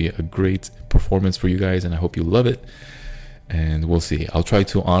it's gonna be a great performance for you guys, and I hope you love it, and we'll see. I'll try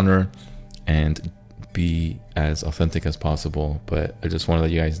to honor and be as authentic as possible, but I just want to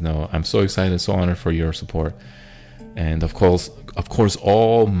let you guys know I'm so excited, so honored for your support. And of course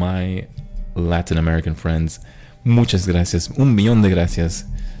all my Latin American friends, muchas gracias, un millón de gracias.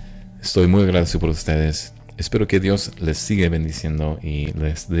 Estoy muy agradecido por ustedes. Espero que Dios les siga bendiciendo y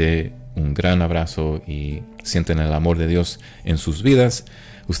les dé un gran abrazo y sienten el amor de Dios en sus vidas.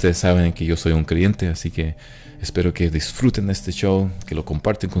 Ustedes saben que yo soy un creyente, así que espero que disfruten de este show, que lo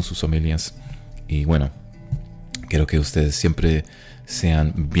comparten con sus familias. Y bueno, quiero que ustedes siempre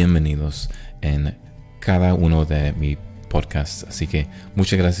sean bienvenidos en cada uno de podcast. Así que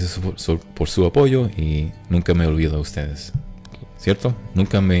muchas gracias por su apoyo y nunca me olvido de ustedes. ¿Cierto?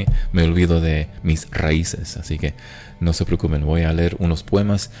 Nunca me olvido de mis raíces. Así que no se preocupen, voy a leer unos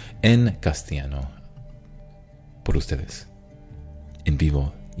poemas en castellano por ustedes. En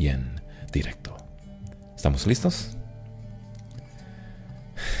vivo y en directo. ¿Estamos listos?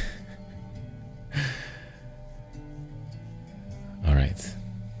 All right.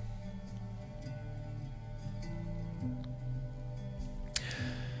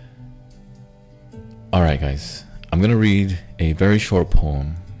 All right, guys. I'm going to read a very short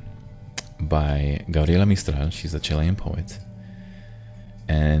poem by Gabriela Mistral. She's a Chilean poet.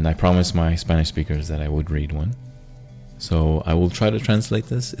 And I promised my Spanish speakers that I would read one. So I will try to translate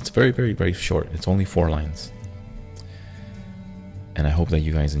this. It's very, very, very short. It's only 4 lines. And I hope that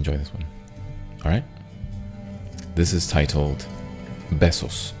you guys enjoy this one. All right? This is titled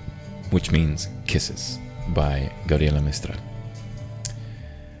Besos, which means kisses, by Gabriela Mistral.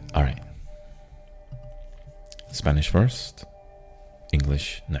 All right. Spanish first,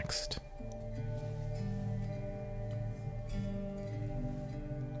 English next.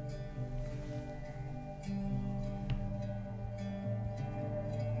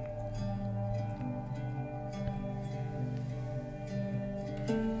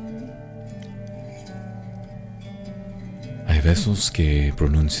 Hay besos que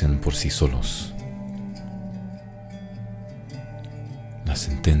pronuncian por sí solos la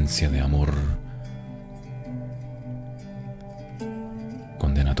sentencia de amor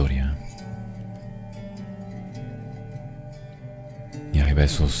condenatoria. Y hay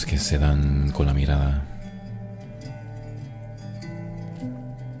besos que se dan con la mirada.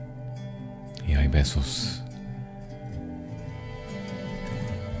 Y hay besos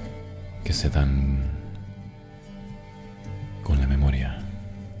que se dan con la memoria.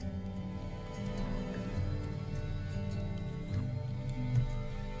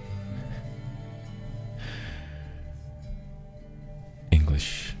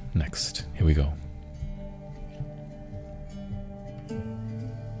 English next. Here we go.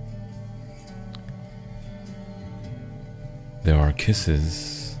 There are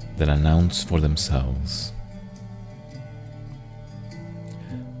kisses that announce for themselves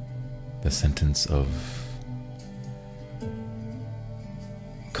the sentence of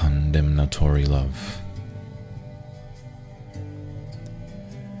condemnatory love.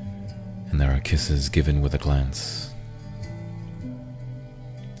 And there are kisses given with a glance.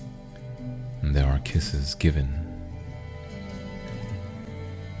 And there are kisses given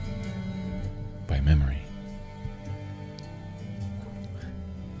by memory.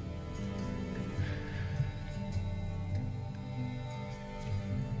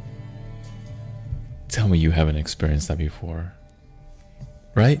 Tell me you haven't experienced that before.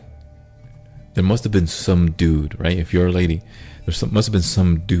 Right? There must have been some dude, right? If you're a lady, must have been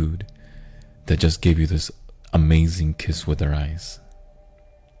some dude that just gave you this amazing kiss with their eyes.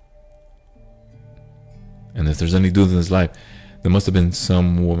 And if there's any dude in this life, there must have been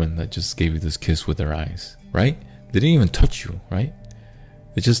some woman that just gave you this kiss with their eyes, right? They didn't even touch you, right?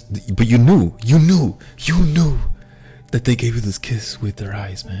 But you knew that they gave you this kiss with their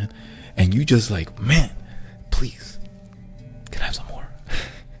eyes, man. And you just like, man, please, can I have some more?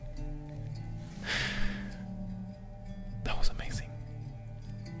 That was amazing.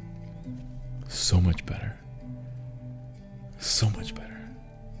 So much better. So much better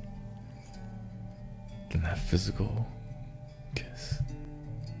than that physical kiss.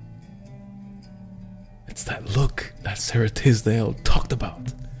 It's that look that Sarah Tisdale talked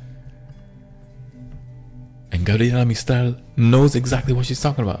about. And Gabriela Mistral knows exactly what she's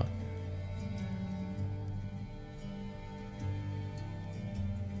talking about.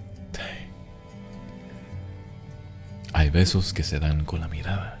 Hay besos que se dan con la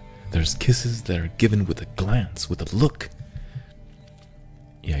mirada. There's kisses that are given with a glance, with a look.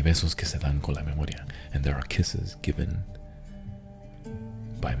 Y hay besos que se dan con la memoria. And there are kisses given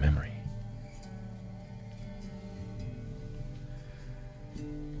by memory.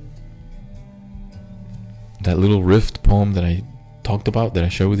 That little rift poem that I talked about, that I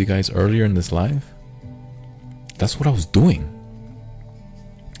shared with you guys earlier in this live, that's what I was doing.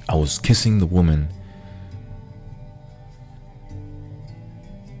 I was kissing the woman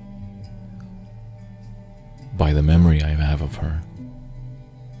by the memory I have of her.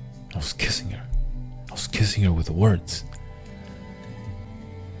 I was kissing her. I was kissing her with the words.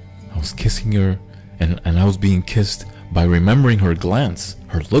 I was kissing her, and I was being kissed by remembering her glance,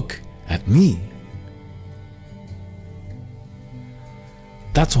 her look at me.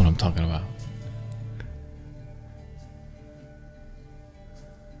 That's what I'm talking about.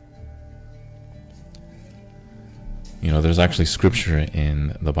 You know, there's actually scripture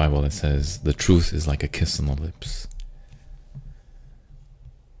in the Bible that says the truth is like a kiss on the lips.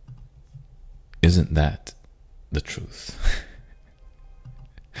 Isn't that the truth?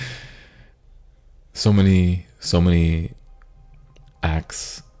 So many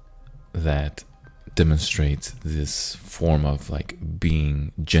acts that demonstrate this form of like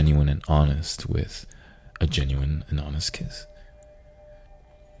being genuine and honest with a genuine and honest kiss.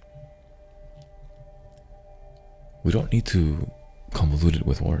 We don't need to convolute it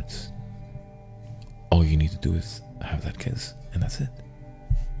with words. All you need to do is have that kiss, and that's it.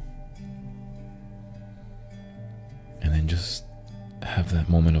 And then just have that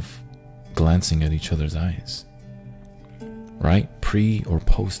moment of glancing at each other's eyes. Right? Pre or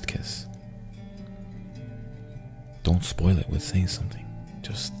post kiss. Don't spoil it with saying something.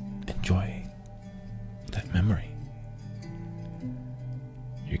 Just enjoy that memory.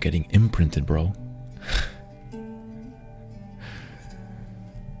 You're getting imprinted, bro.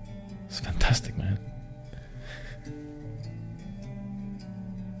 It's fantastic, man.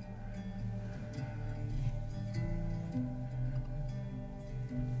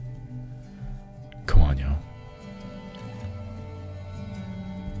 Come on, yo.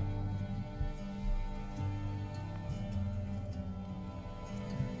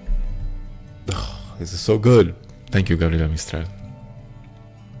 Oh, this is so good. Thank you, Gabriela Mistral.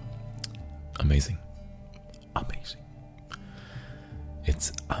 Amazing. Amazing.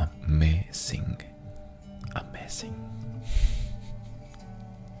 It's amazing. Amazing.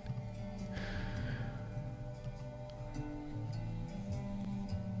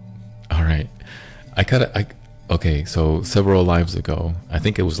 All right. Okay, so several lives ago, I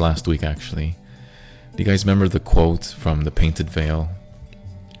think it was last week actually. Do you guys remember the quote from The Painted Veil?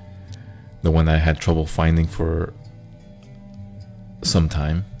 The one that I had trouble finding for some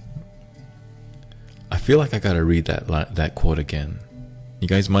time. I feel like I gotta read that quote again. You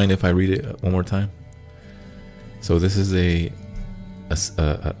guys mind if I read it one more time? So this is a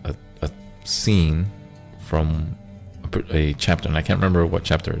scene from a chapter, and I can't remember what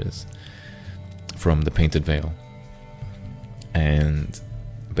chapter it is, from The Painted Veil. And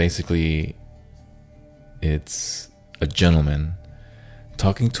basically it's a gentleman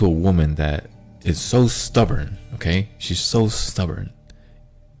talking to a woman that is so stubborn, okay? She's so stubborn.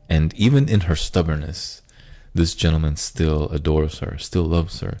 And even in her stubbornness, this gentleman still adores her, still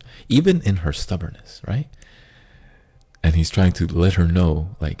loves her, even in her stubbornness, right? And he's trying to let her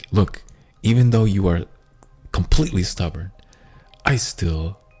know, like, look, even though you are completely stubborn, I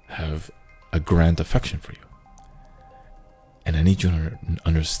still have a grand affection for you. And I need you to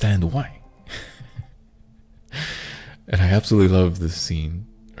understand why. And I absolutely love this scene,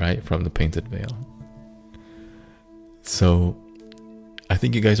 right, from The Painted Veil. So I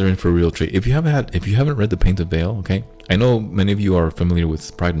think you guys are in for a real treat. If you haven't read The Painted Veil, okay, I know many of you are familiar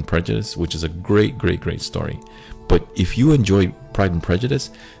with Pride and Prejudice, which is a great story. But if you enjoy Pride and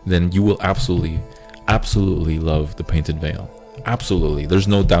Prejudice, then you will absolutely love The Painted Veil. Absolutely, there's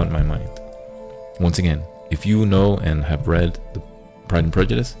no doubt in my mind. Once again, if you know and have read the Pride and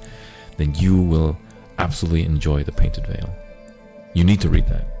Prejudice, then you will absolutely enjoy The Painted Veil. You need to read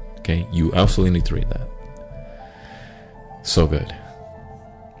that, okay? You absolutely need to read that. So good.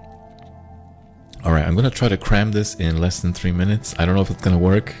 All right, I'm gonna try to cram this in less than 3 minutes. I don't know if it's gonna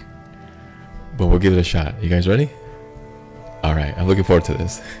work, but we'll give it a shot. You guys ready? All right, I'm looking forward to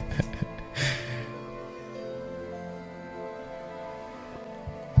this.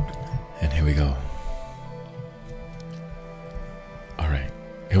 And here we go. All right,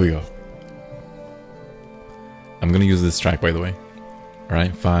 here we go. I'm gonna use this track, by the way. All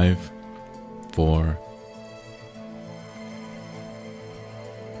right, 5, 4.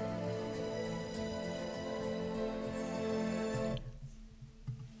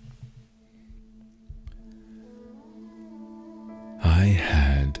 I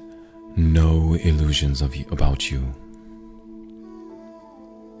had no illusions about you.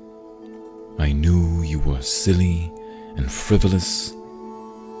 I knew you were silly and frivolous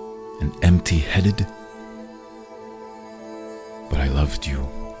and empty-headed, but I loved you.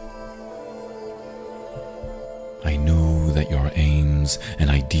 I knew that your aims and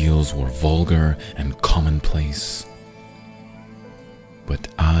ideals were vulgar and commonplace, but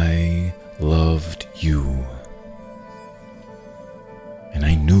I loved you. And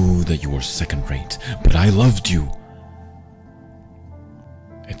I knew that you were second-rate, but I loved you.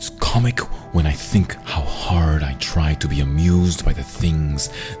 It's comic when I think how hard I tried to be amused by the things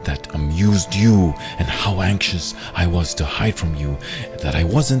that amused you, and how anxious I was to hide from you that I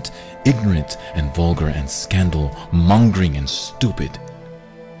wasn't ignorant and vulgar and scandal-mongering and stupid.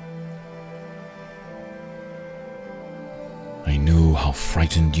 how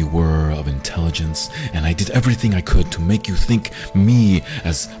frightened you were of intelligence, and I did everything I could to make you think me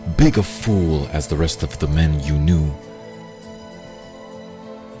as big a fool as the rest of the men you knew.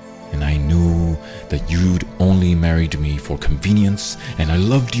 And I knew that you'd only married me for convenience, and I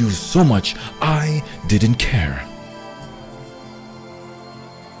loved you so much I didn't care.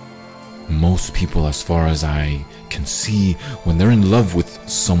 Most people, as far as I can see, when they're in love with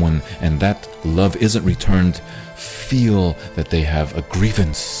someone and that love isn't returned, feel that they have a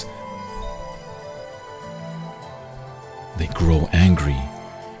grievance. They grow angry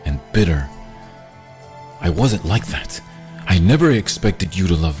and bitter. I wasn't like that. I never expected you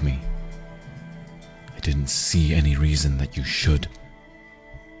to love me. I didn't see any reason that you should.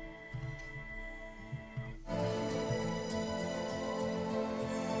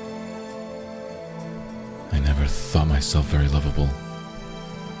 I never thought myself very lovable.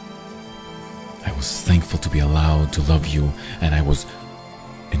 I was thankful to be allowed to love you, and I was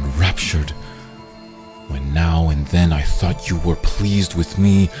enraptured when now and then I thought you were pleased with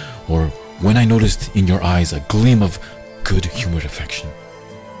me, or when I noticed in your eyes a gleam of good-humored affection.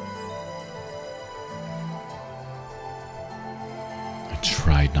 I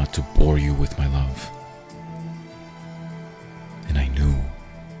tried not to bore you with my love, and I knew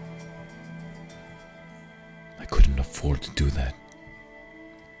I couldn't afford to do that,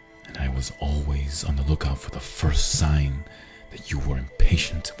 and I was always on the lookout for the first sign that you were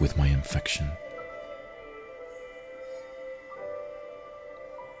impatient with my affection.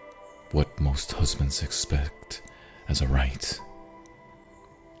 What most husbands expect as a right,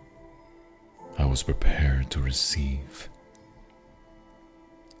 I was prepared to receive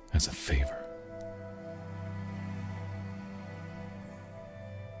as a favor.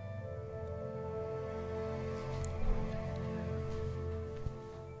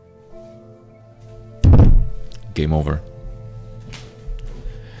 Game over.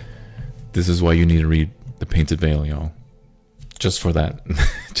 This is why you need to read The Painted Veil, y'all. Just for that.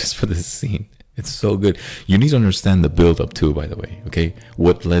 Just for this scene. It's so good. You need to understand the build-up too, by the way, okay?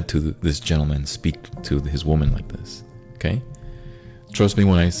 What led to this gentleman speak to his woman like this, okay? Trust me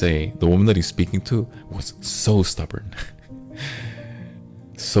when I say the woman that he's speaking to was so stubborn.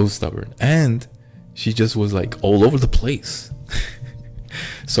 So stubborn. And she just was like all over the place.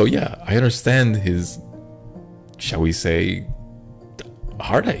 So yeah, I understand his, shall we say,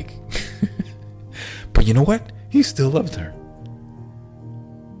 heartache. But you know what? He still loved her.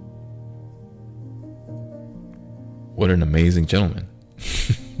 What an amazing gentleman.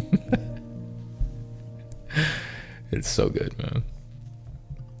 It's so good, man.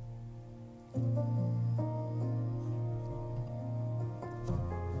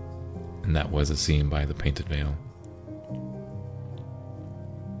 And that was a scene by The Painted Veil.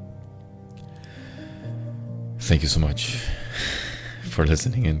 Thank you so much for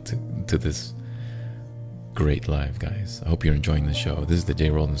listening in to this great live, guys. I hope you're enjoying the show. This is the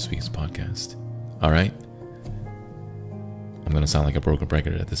J. Roland Speaks podcast. All right? I'm going to sound like a broken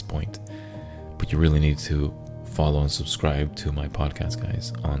record at this point, but you really need to follow and subscribe to my podcast,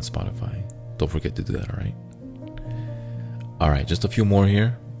 guys, on Spotify. Don't forget to do that, all right? All right, just a few more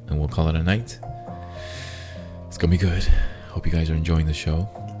here, and we'll call it a night. It's going to be good. Hope you guys are enjoying the show.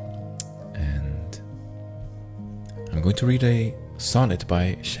 And I'm going to read a sonnet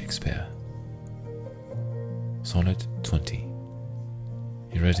by Shakespeare. Sonnet 20.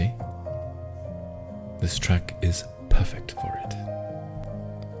 You ready? This track is perfect for it.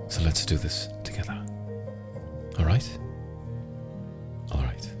 So let's do this together. All right? All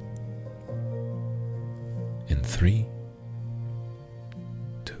right. In 3,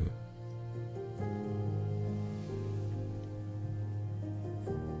 2.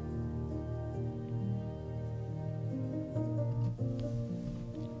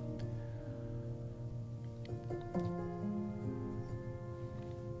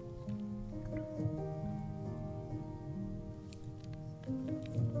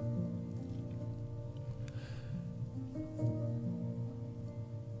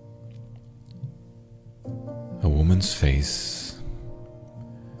 A woman's face,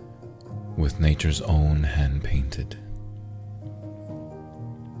 with nature's own hand painted,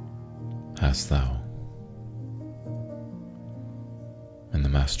 hast thou, and the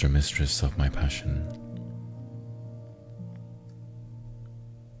master mistress of my passion.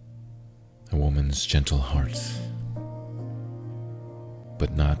 A woman's gentle heart,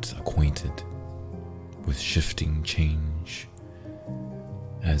 but not acquainted with shifting change,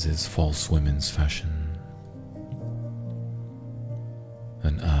 as is false women's fashion.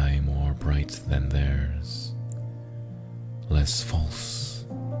 An eye more bright than theirs, less false,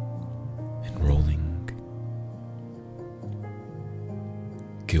 enrolling,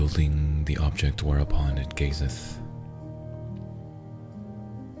 gilding the object whereupon it gazeth.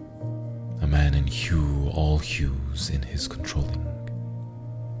 A man in hue all hues in his controlling,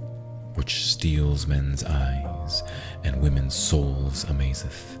 which steals men's eyes and women's souls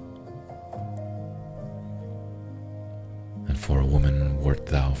amazeth. And for a woman wert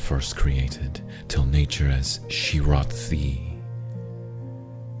thou first created, till nature as she wrought thee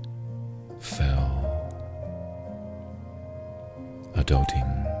fell a doting,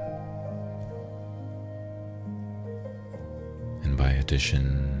 and by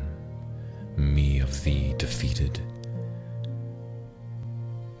addition me of thee defeated,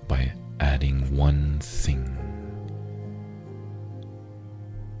 by adding one thing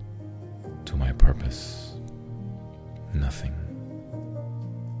to my purpose, nothing.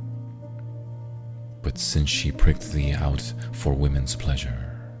 But since she pricked thee out for women's pleasure,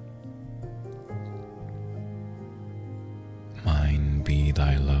 mine be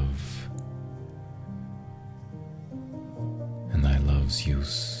thy love, and thy love's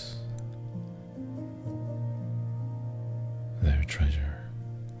use their treasure.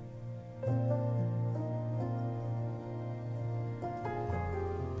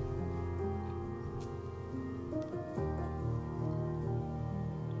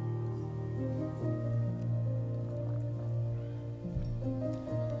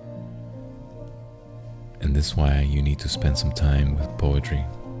 And this is why you need to spend some time with poetry.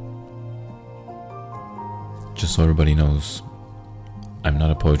 Just so everybody knows, I'm not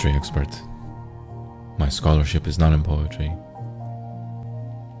a poetry expert. My scholarship is not in poetry.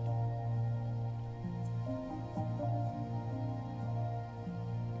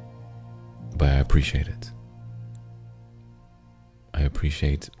 But I appreciate it. I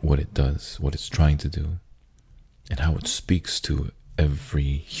appreciate what it does, what it's trying to do, and how it speaks to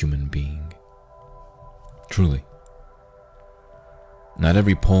every human being. Truly. Not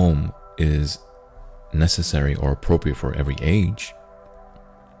every poem is necessary or appropriate for every age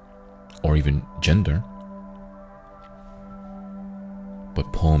or even gender,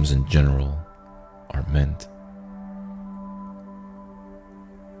 but poems in general are meant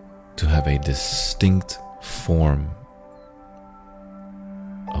to have a distinct form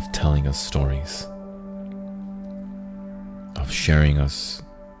of telling us stories, of sharing us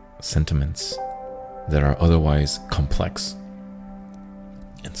sentiments that are otherwise complex,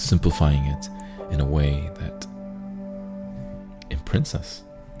 and simplifying it in a way that imprints us.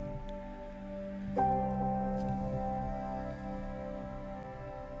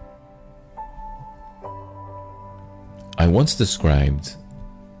 I once described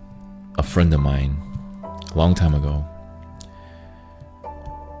a friend of mine a long time ago.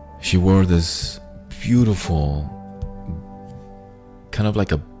 She wore this beautiful, kind of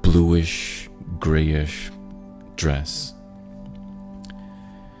like a bluish, grayish dress.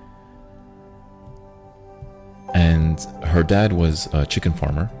 And her dad was a chicken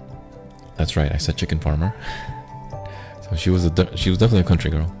farmer. That's right, I said chicken farmer. So she was definitely a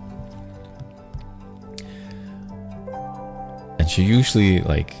country girl. And she usually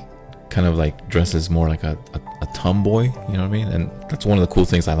kind of dresses more like a tomboy, you know what I mean? And that's one of the cool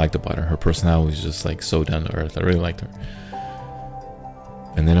things I liked about her. Her personality was just so down to earth. I really liked her.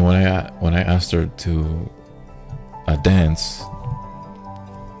 And then when I asked her to dance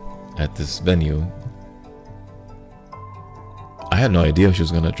at this venue, I had no idea she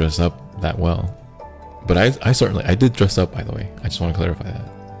was going to dress up that well. But I did dress up, by the way. I just want to clarify that.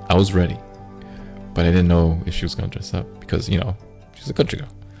 I was ready. But I didn't know if she was going to dress up because, she's a country girl.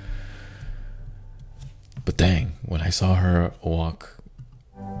 But dang, when I saw her walk,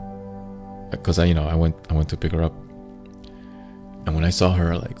 because I went to pick her up, and when I saw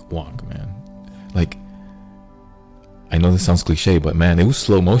her walk, man, I know this sounds cliche, but man, it was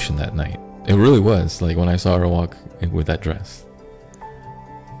slow motion that night. It really was. When I saw her walk with that dress.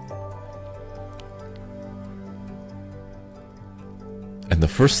 And the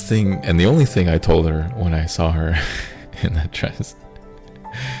first thing, and the only thing I told her when I saw her in that dress,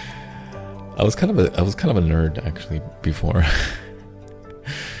 I was kind of a nerd actually before.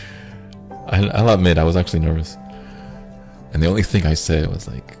 I'll admit I was actually nervous. And the only thing I said was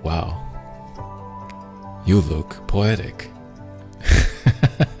wow, you look poetic.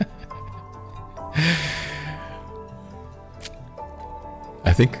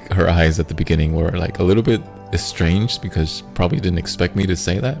 I think her eyes at the beginning were a little bit estranged because probably didn't expect me to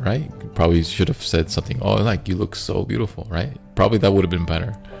say that, right? Probably should have said something, you look so beautiful, right? Probably that would have been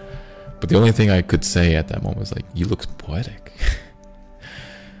better. But the only thing I could say at that moment was you look poetic.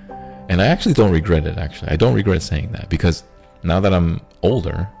 And I actually don't regret it, actually. I don't regret saying that because now that I'm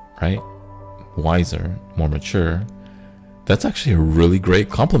older, right? Wiser, more mature, That's actually a really great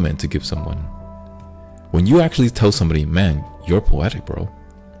compliment to give someone. When you actually tell somebody, man, you're poetic, bro,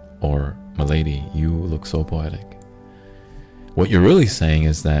 or my lady, you look so poetic, what you're really saying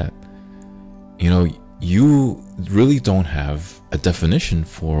is that, you know, you really don't have a definition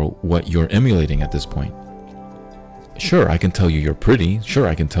for what you're emulating at this point. Sure, I can tell you you're pretty. Sure,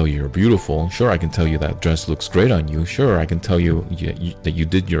 I can tell you you're beautiful. Sure, I can tell you that dress looks great on you. Sure, I can tell you that you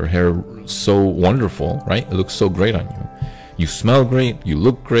did your hair so wonderful, right? It looks so great on you. You smell great. You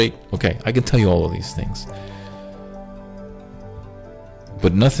look great. Okay, I can tell you all of these things.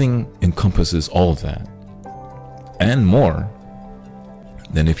 But nothing encompasses all of that and more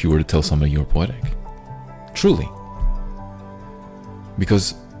than if you were to tell somebody you're poetic. Truly.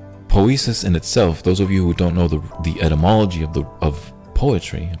 Because poesis in itself, those of you who don't know the etymology of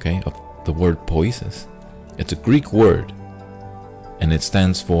poetry, okay, of the word poesis, it's a Greek word, and it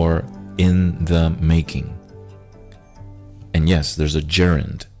stands for in the making. And yes, there's a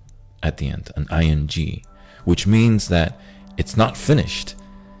gerund at the end, an ing, which means that it's not finished.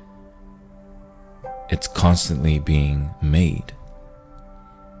 It's constantly being made.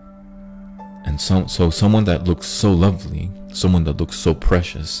 And so someone that looks so lovely, someone that looks so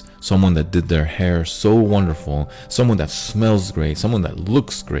precious, someone that did their hair so wonderful, someone that smells great, someone that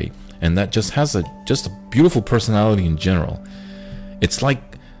looks great, and that just has a beautiful personality in general. It's like,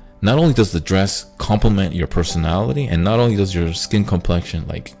 not only does the dress complement your personality, and not only does your skin complexion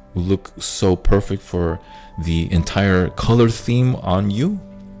like look so perfect for the entire color theme on you.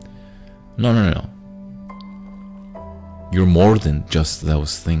 No. You're more than just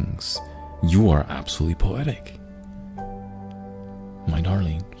those things. You are absolutely poetic. My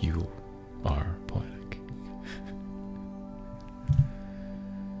darling, you are poetic.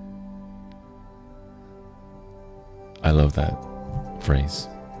 I love that phrase.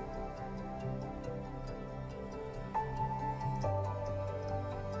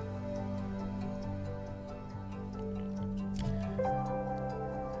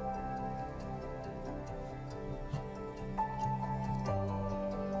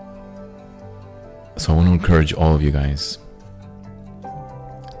 So I want to encourage all of you guys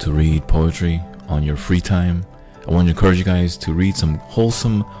to read poetry on your free time. I want to encourage you guys to read some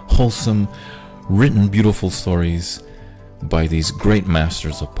wholesome, written, beautiful stories by these great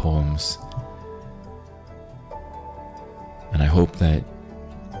masters of poems. And I hope that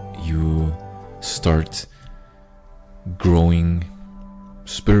you start growing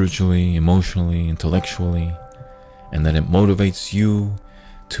spiritually, emotionally, intellectually, and that it motivates you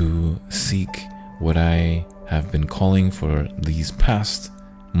to seek what I have been calling for these past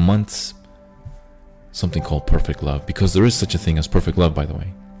months, something called perfect love, because there is such a thing as perfect love, by the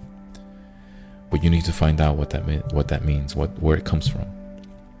way. But you need to find out what that means, where it comes from.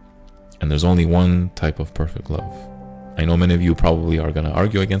 And there's only one type of perfect love. I know many of you probably are going to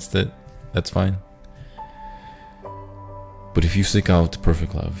argue against it. That's fine. But if you seek out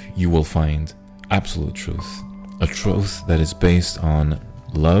perfect love, you will find absolute truth, a truth that is based on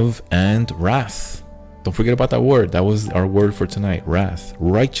love and wrath. Don't forget about that word. That was our word for tonight. Wrath.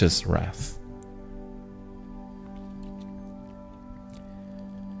 Righteous wrath.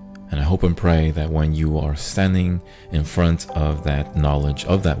 And I hope and pray that when you are standing in front of that knowledge,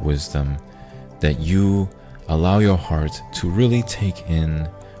 of that wisdom, that you allow your heart to really take in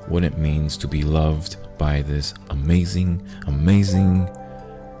what it means to be loved by this amazing,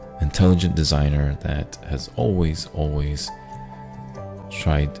 intelligent designer that has always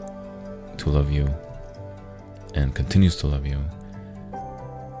tried to love you and continues to love you,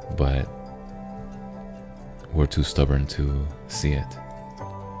 but we're too stubborn to see it.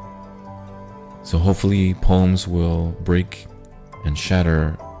 So hopefully poems will break and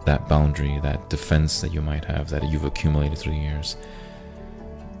shatter that boundary, that defense that you might have, that you've accumulated through the years,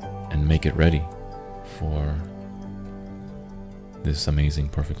 and make it ready for this amazing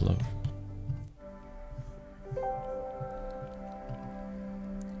perfect love.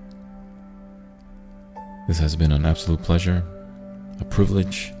 This has been an absolute pleasure, a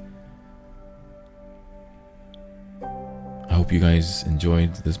privilege. I hope you guys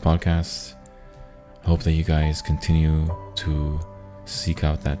enjoyed this podcast. I hope that you guys continue to seek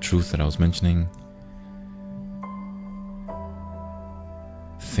out that truth that I was mentioning.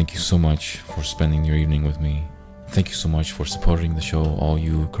 Thank you so much for spending your evening with me. Thank you so much for supporting the show, all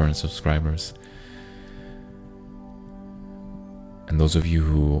you current subscribers. And those of you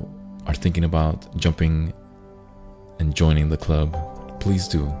who are thinking about jumping and joining the club, please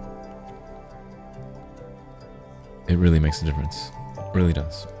do. It really makes a difference. It really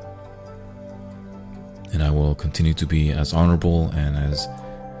does. And I will continue to be as honorable and as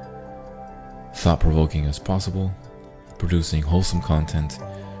thought-provoking as possible. producing wholesome content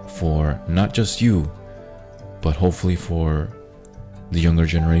for not just you, but hopefully for the younger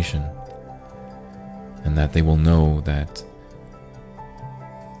generation, and that they will know that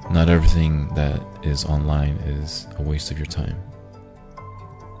not everything that is online is a waste of your time.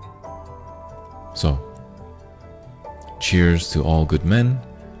 So, cheers to all good men,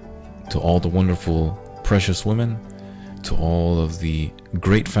 to all the wonderful, precious women, to all of the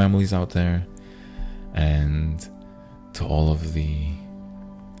great families out there, and to all of the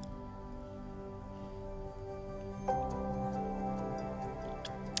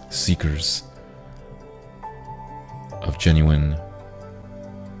seekers of genuine,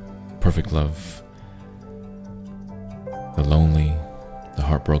 perfect love, the lonely, the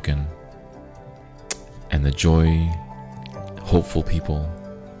heartbroken, and the joy, hopeful people,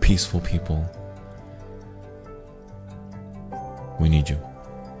 peaceful people. We need you.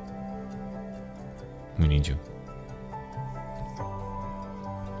 We need you.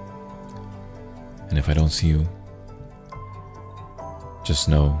 And if I don't see you, just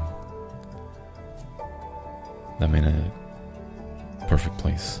know that I'm in a perfect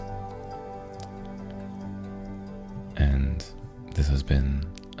place. And this has been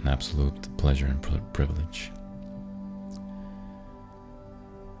an absolute pleasure and privilege.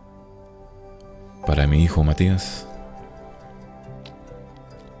 Para mi hijo Matías,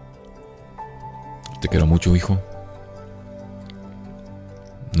 te quiero mucho, hijo.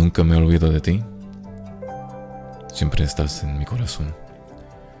 Nunca me olvido de ti. Siempre estás en mi corazón.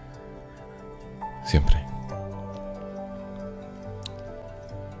 Siempre.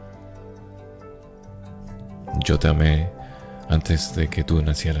 Yo te amé antes de que tú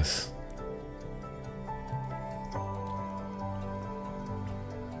nacieras.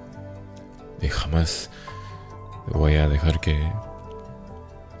 Y jamás voy a dejar que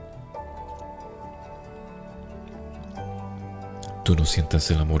tú no sientas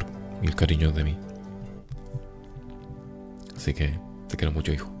el amor y el cariño de mí. Así que te quiero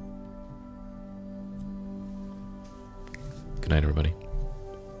mucho, hijo. Good night, everybody.